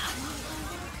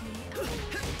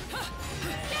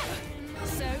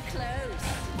 So close.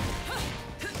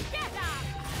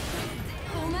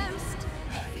 Almost.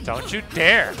 Don't you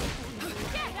dare.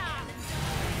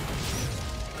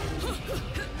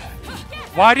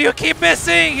 Why do you keep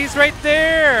missing? He's right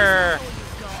there.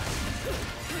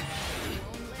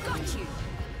 Got you.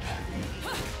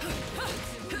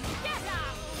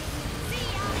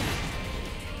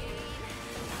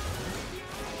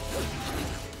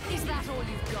 Is that all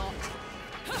you've got?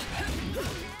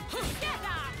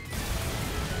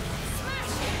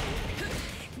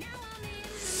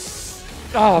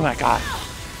 Oh my God.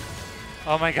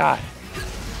 Oh my God.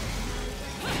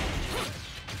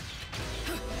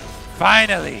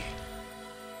 Finally.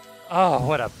 Oh,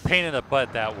 what a pain in the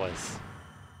butt that was.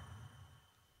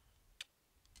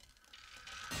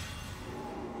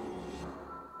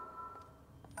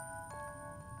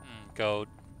 Go.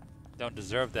 Don't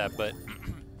deserve that, but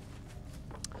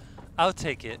I'll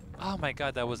take it. Oh my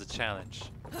God, that was a challenge.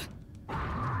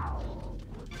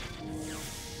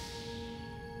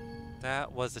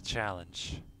 That was a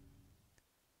challenge.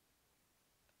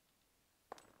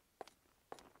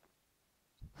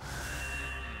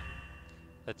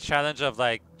 The challenge of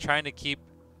like trying to keep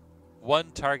one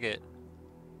target.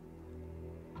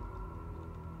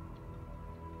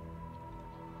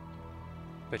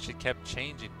 But she kept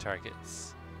changing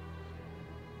targets.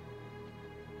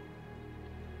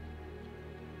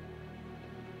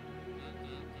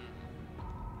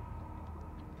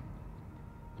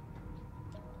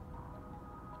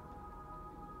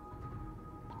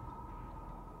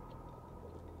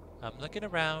 I'm looking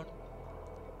around.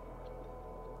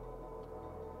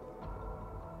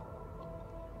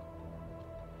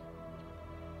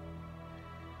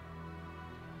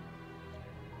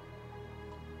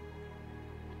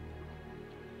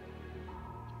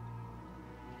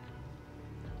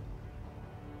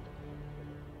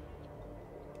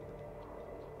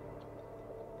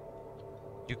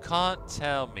 You can't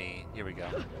tell me. Here we go.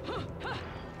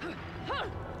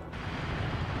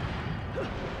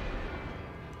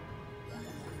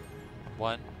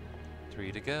 One,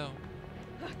 3 to go.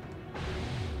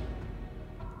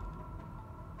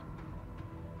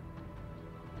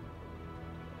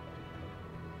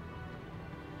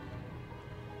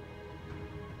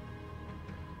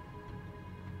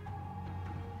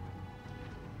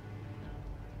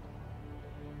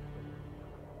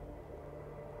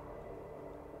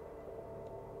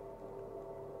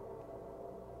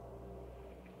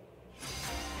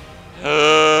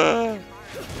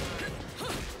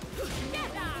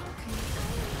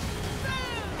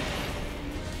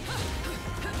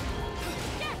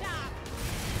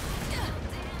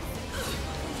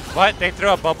 What? They threw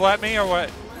a bubble at me or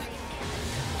what?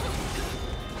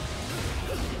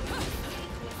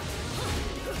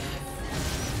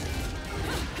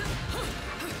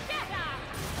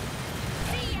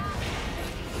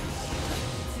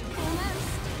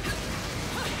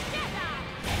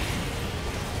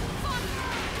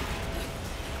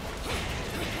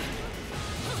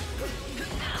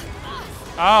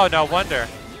 Oh, no wonder.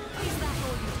 Is that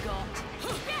all you've got?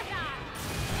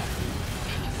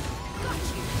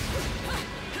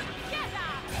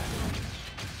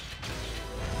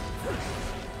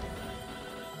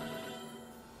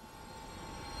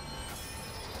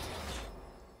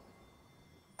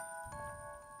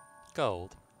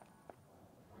 Gold.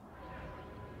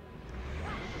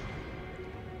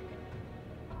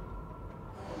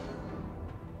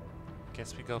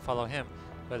 Guess we go follow him.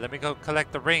 But let me go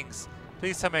collect the rings.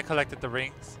 Please tell me I collected the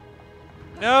rings.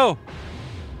 No!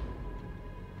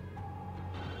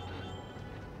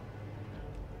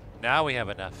 Now we have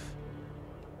enough.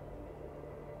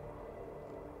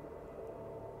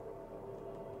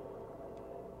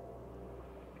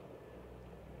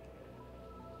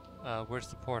 Where's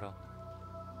the portal?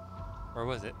 Where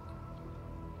was it?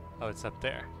 Oh, it's up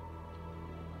there.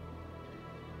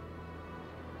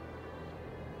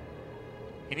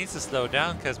 He needs to slow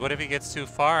down, because what if he gets too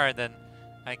far and then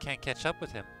I can't catch up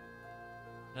with him?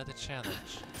 Another challenge.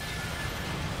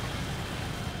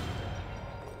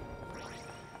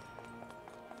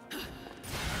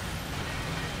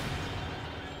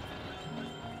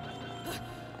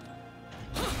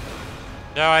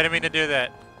 No, I didn't mean to do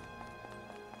that.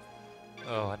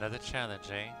 Oh, another challenge,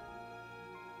 eh?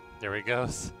 There he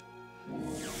goes.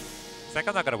 It's like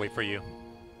I'm not gonna wait for you.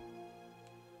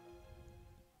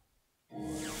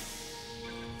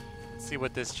 Let's see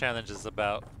what this challenge is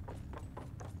about.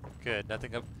 Good,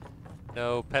 nothing up.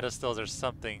 No pedestals or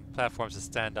something. Platforms to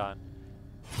stand on.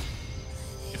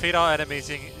 Defeat all enemies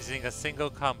using a single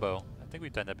combo. I think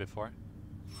we've done that before.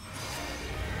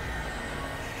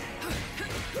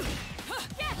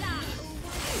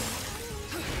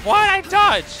 What? I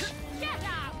dodged!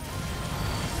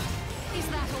 Is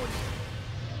that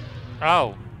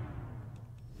all? Oh.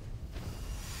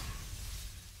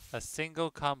 A single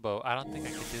combo. I don't think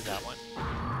I could do that one.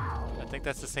 I think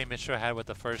that's the same issue I had with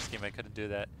the first game. I couldn't do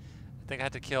that. I think I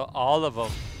had to kill all of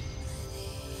them.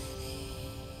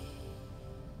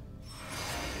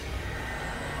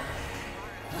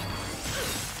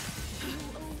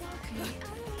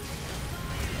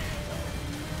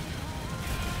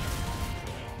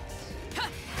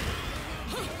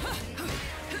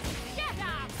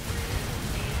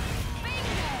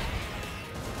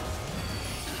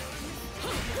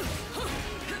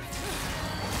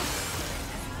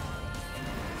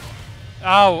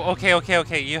 Oh,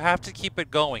 okay. You have to keep it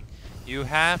going. You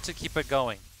have to keep it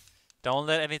going. Don't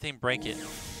let anything break it.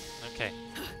 Okay.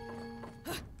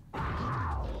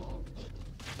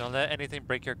 Don't let anything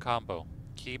break your combo.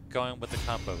 Keep going with the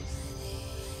combos.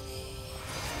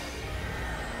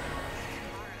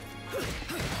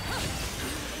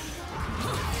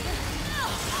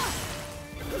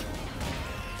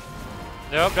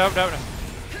 Nope.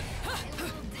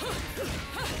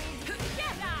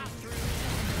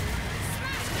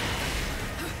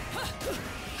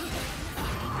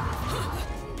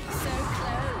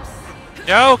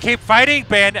 No, keep fighting,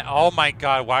 Bandit. Oh my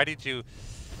god, why did you...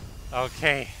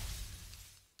 Okay.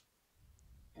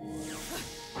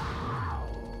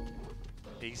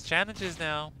 These challenges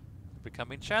now are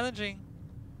becoming challenging.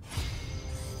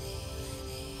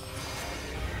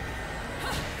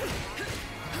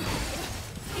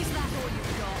 Is that all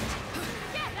you've got?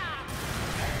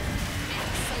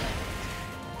 Excellent.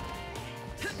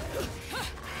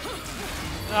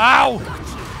 Ow!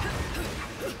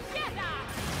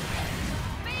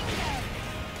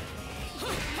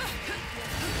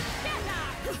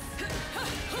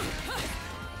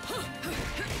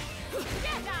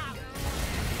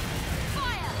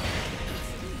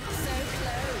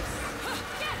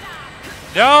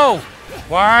 No!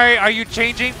 Why are you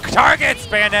changing targets,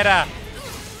 Bayonetta?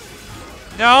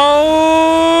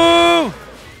 No!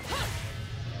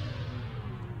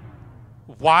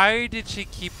 Why did she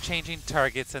keep changing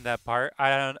targets in that part?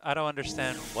 I don't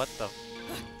understand what the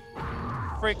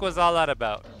freak was all that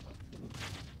about.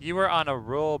 You were on a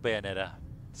roll, Bayonetta.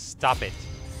 Stop it.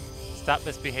 Stop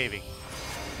misbehaving.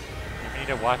 You need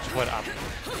to watch what I'm...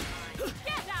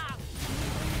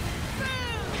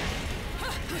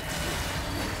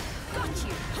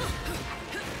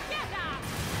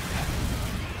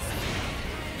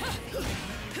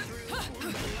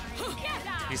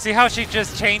 You see how she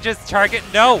just changes target?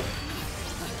 No!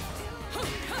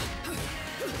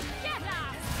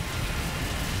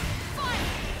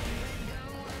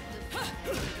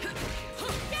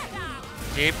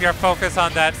 Keep your focus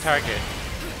on that target.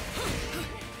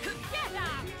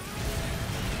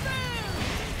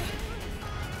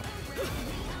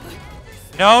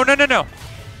 No, no, no, no.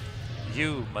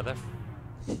 You mother.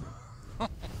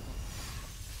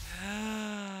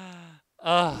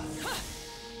 Ugh.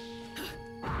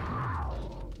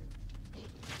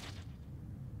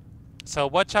 So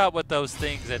watch out with those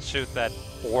things that shoot that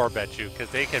orb at you, because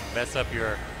they can mess up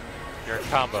your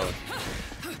combo.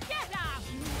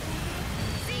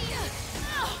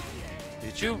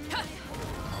 Did you?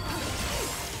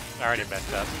 I already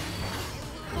messed up.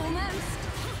 Almost.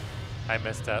 I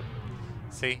messed up.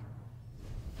 See?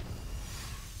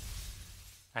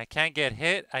 I can't get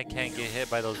hit. I can't get hit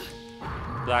by those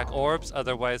black orbs,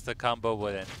 otherwise the combo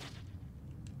wouldn't.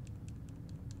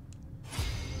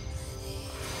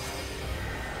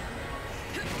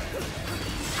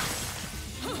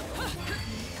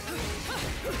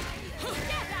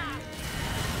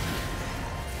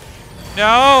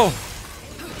 No!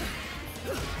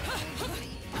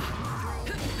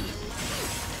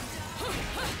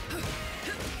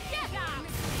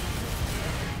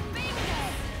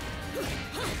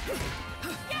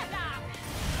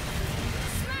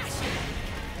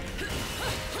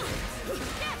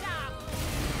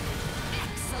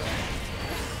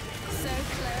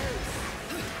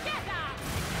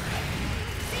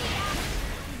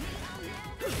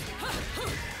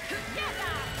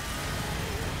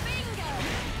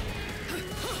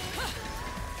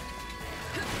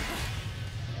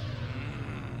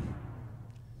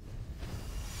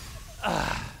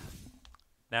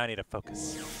 Now I need to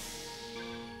focus.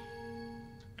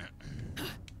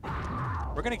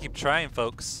 We're gonna keep trying,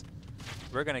 folks.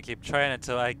 We're gonna keep trying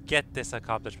until I get this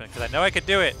accomplishment, because I know I can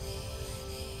do it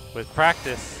with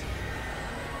practice.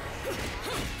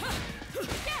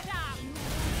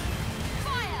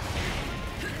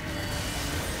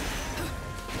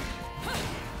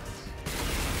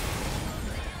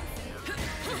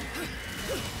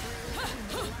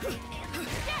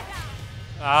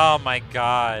 Oh my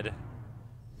god.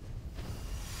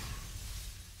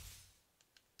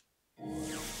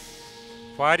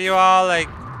 Why do you all like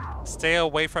stay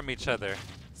away from each other?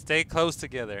 Stay close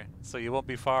together so you won't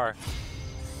be far.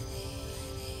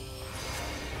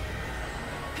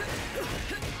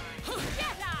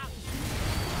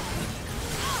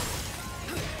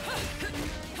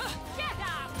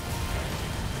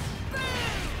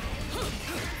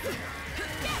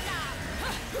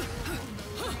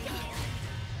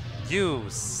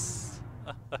 Use.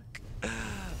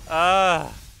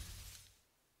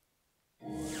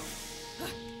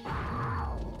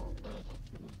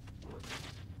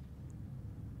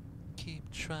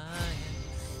 Keep trying.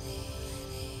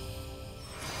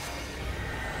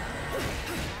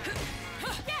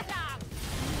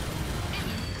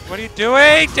 What are you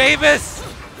doing, Davis?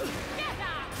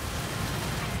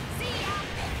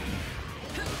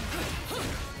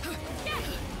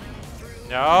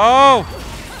 No!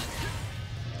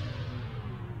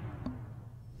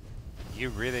 You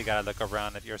really gotta look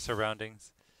around at your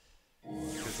surroundings.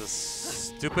 There's those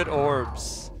stupid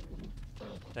orbs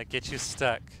that get you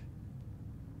stuck.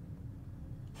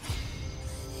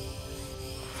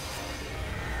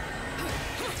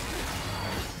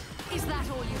 Is that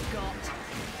all you've got?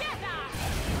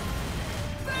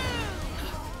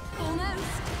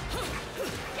 Almost.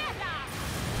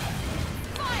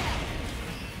 Fire!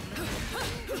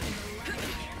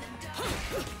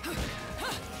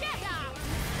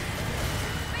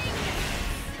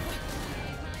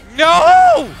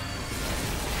 No!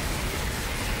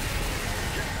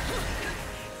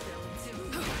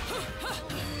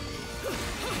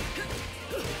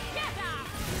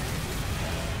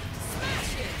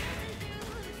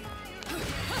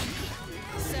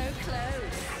 So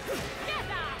close.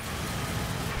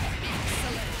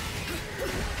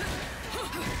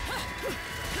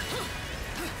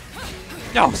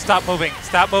 No, stop moving,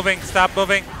 stop moving, stop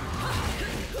moving.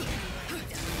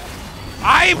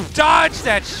 I dodged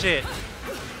that shit.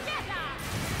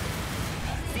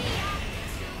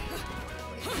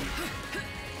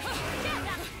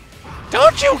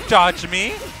 Don't you dodge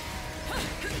me.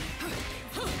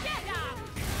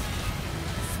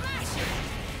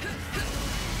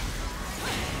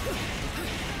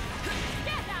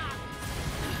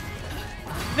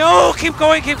 No, keep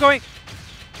going, keep going.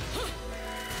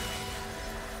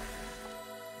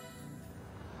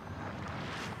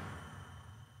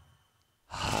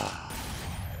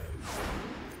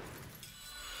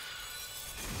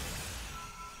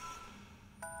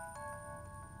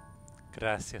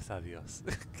 Gracias a Dios.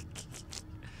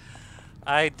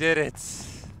 I did it.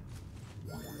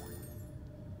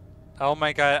 Oh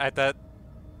my god, I thought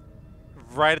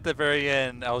right at the very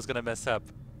end, I was gonna mess up.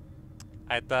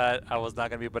 I thought I was not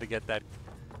gonna be able to get that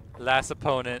last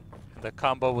opponent. The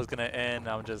combo was gonna end.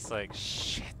 I'm just like,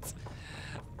 shit.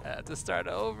 I have to start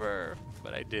over.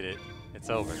 But I did it.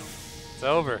 It's over. It's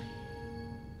over.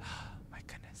 My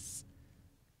goodness.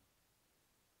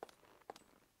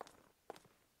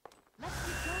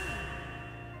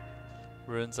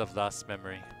 Ruins of Lost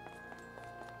Memory.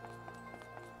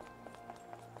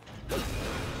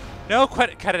 No, cut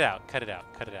it out. Cut it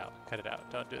out. Cut it out. Cut it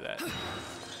out. Don't do that.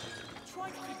 Try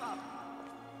to keep up.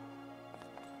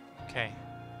 Okay.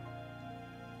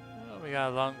 Well, we got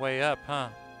a long way up, huh?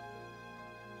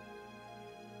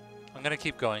 I'm gonna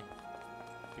keep going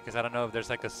because I don't know if there's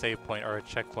like a save point or a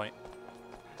checkpoint.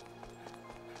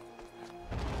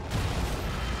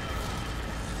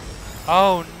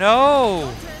 Oh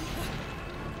no!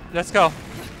 Let's go.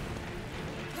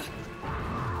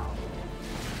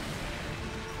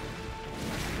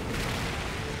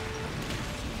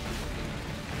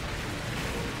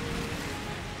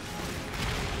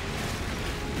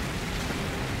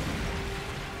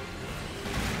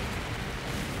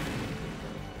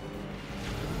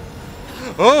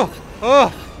 Oh!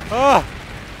 Oh! Oh!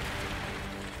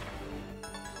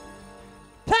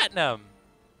 Platinum!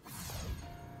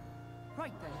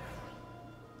 Right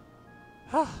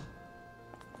then.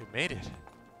 We made it.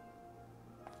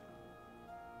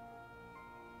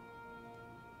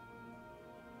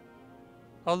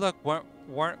 Oh look,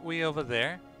 weren't we over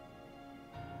there?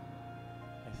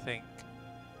 I think.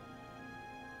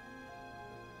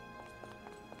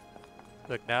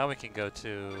 Look, now we can go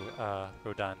to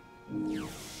Rodan.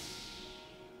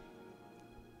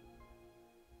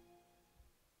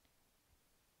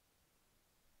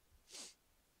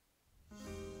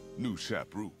 New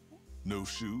chaperone. No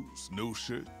shoes, no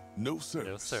shirt, no service.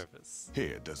 No service.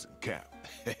 Hair doesn't count.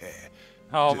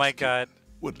 Oh Just my kidding. god.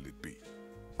 What'll it be?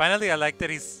 Finally, I like that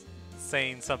he's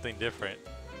saying something different.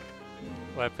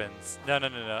 Weapons. No.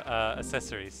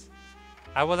 Accessories.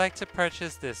 I would like to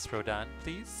purchase this, Rodan,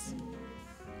 please.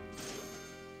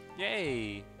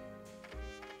 Yay!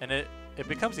 And it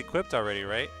becomes equipped already,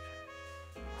 right?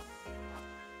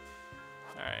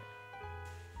 Alright.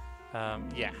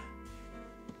 Yeah.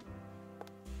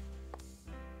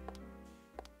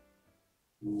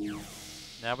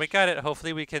 Now we got it.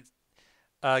 Hopefully we could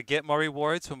get more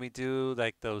rewards when we do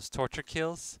like those torture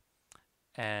kills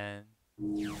and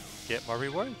get more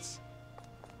rewards.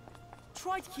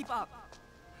 Try to keep up.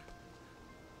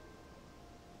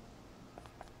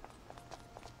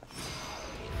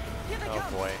 Here they Oh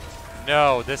come. boy.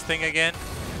 No, this thing again?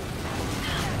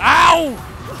 Ow!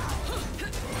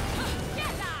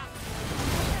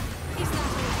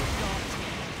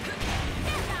 Is that all you've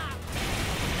got?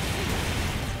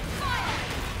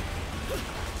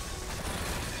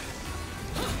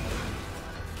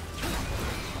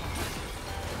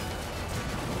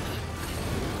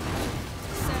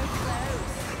 So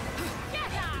close.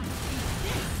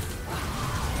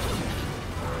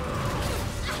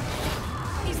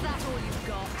 Is that all you've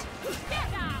got?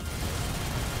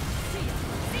 See ya.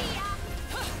 See ya.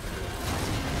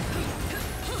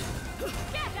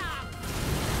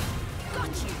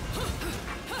 Got you.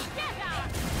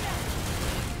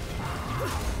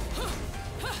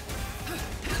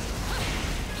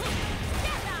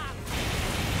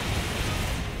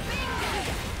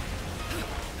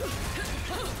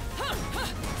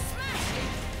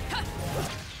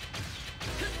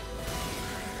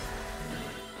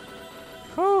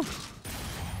 Whew.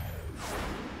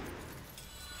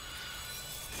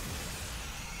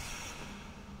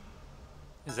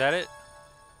 Is that it?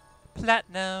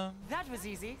 Platinum. That was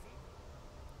easy.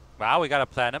 Wow, we got a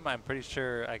platinum. I'm pretty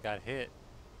sure I got hit.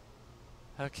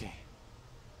 Okay.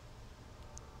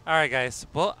 Alright guys,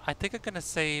 well I think I'm gonna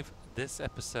save this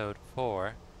episode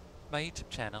for my YouTube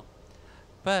channel.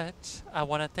 But I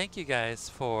want to thank you guys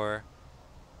for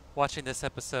watching this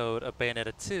episode of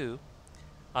Bayonetta 2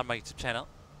 on my YouTube channel.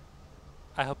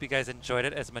 I hope you guys enjoyed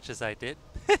it as much as I did.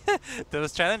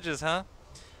 Those challenges, huh?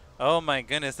 Oh my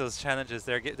goodness, those challenges,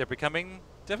 they're becoming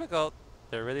difficult.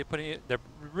 They're really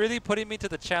putting me to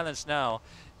the challenge now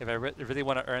if I really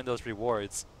want to earn those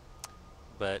rewards.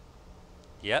 But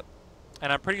yep.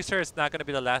 And I'm pretty sure it's not going to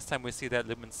be the last time we see that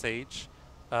Lumen Sage,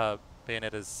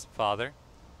 Bayonetta's father.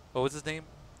 What was his name?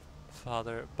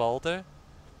 Father Balder?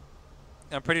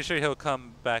 I'm pretty sure he'll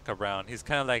come back around. He's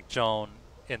kind of like Joan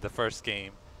in the first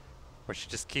game, where she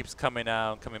just keeps coming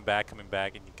out, coming back, and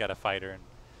you gotta fight her. And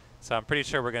so I'm pretty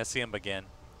sure we're gonna see him again.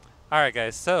 Alright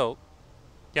guys, so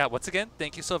yeah, once again,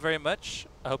 thank you so very much.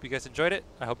 I hope you guys enjoyed it.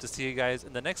 I hope to see you guys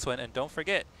in the next one. And don't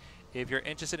forget, if you're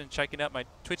interested in checking out my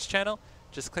Twitch channel,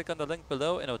 just click on the link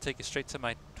below and it'll take you straight to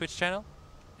my Twitch channel.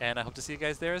 And I hope to see you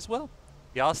guys there as well.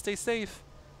 Y'all stay safe.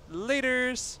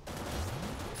 Laters!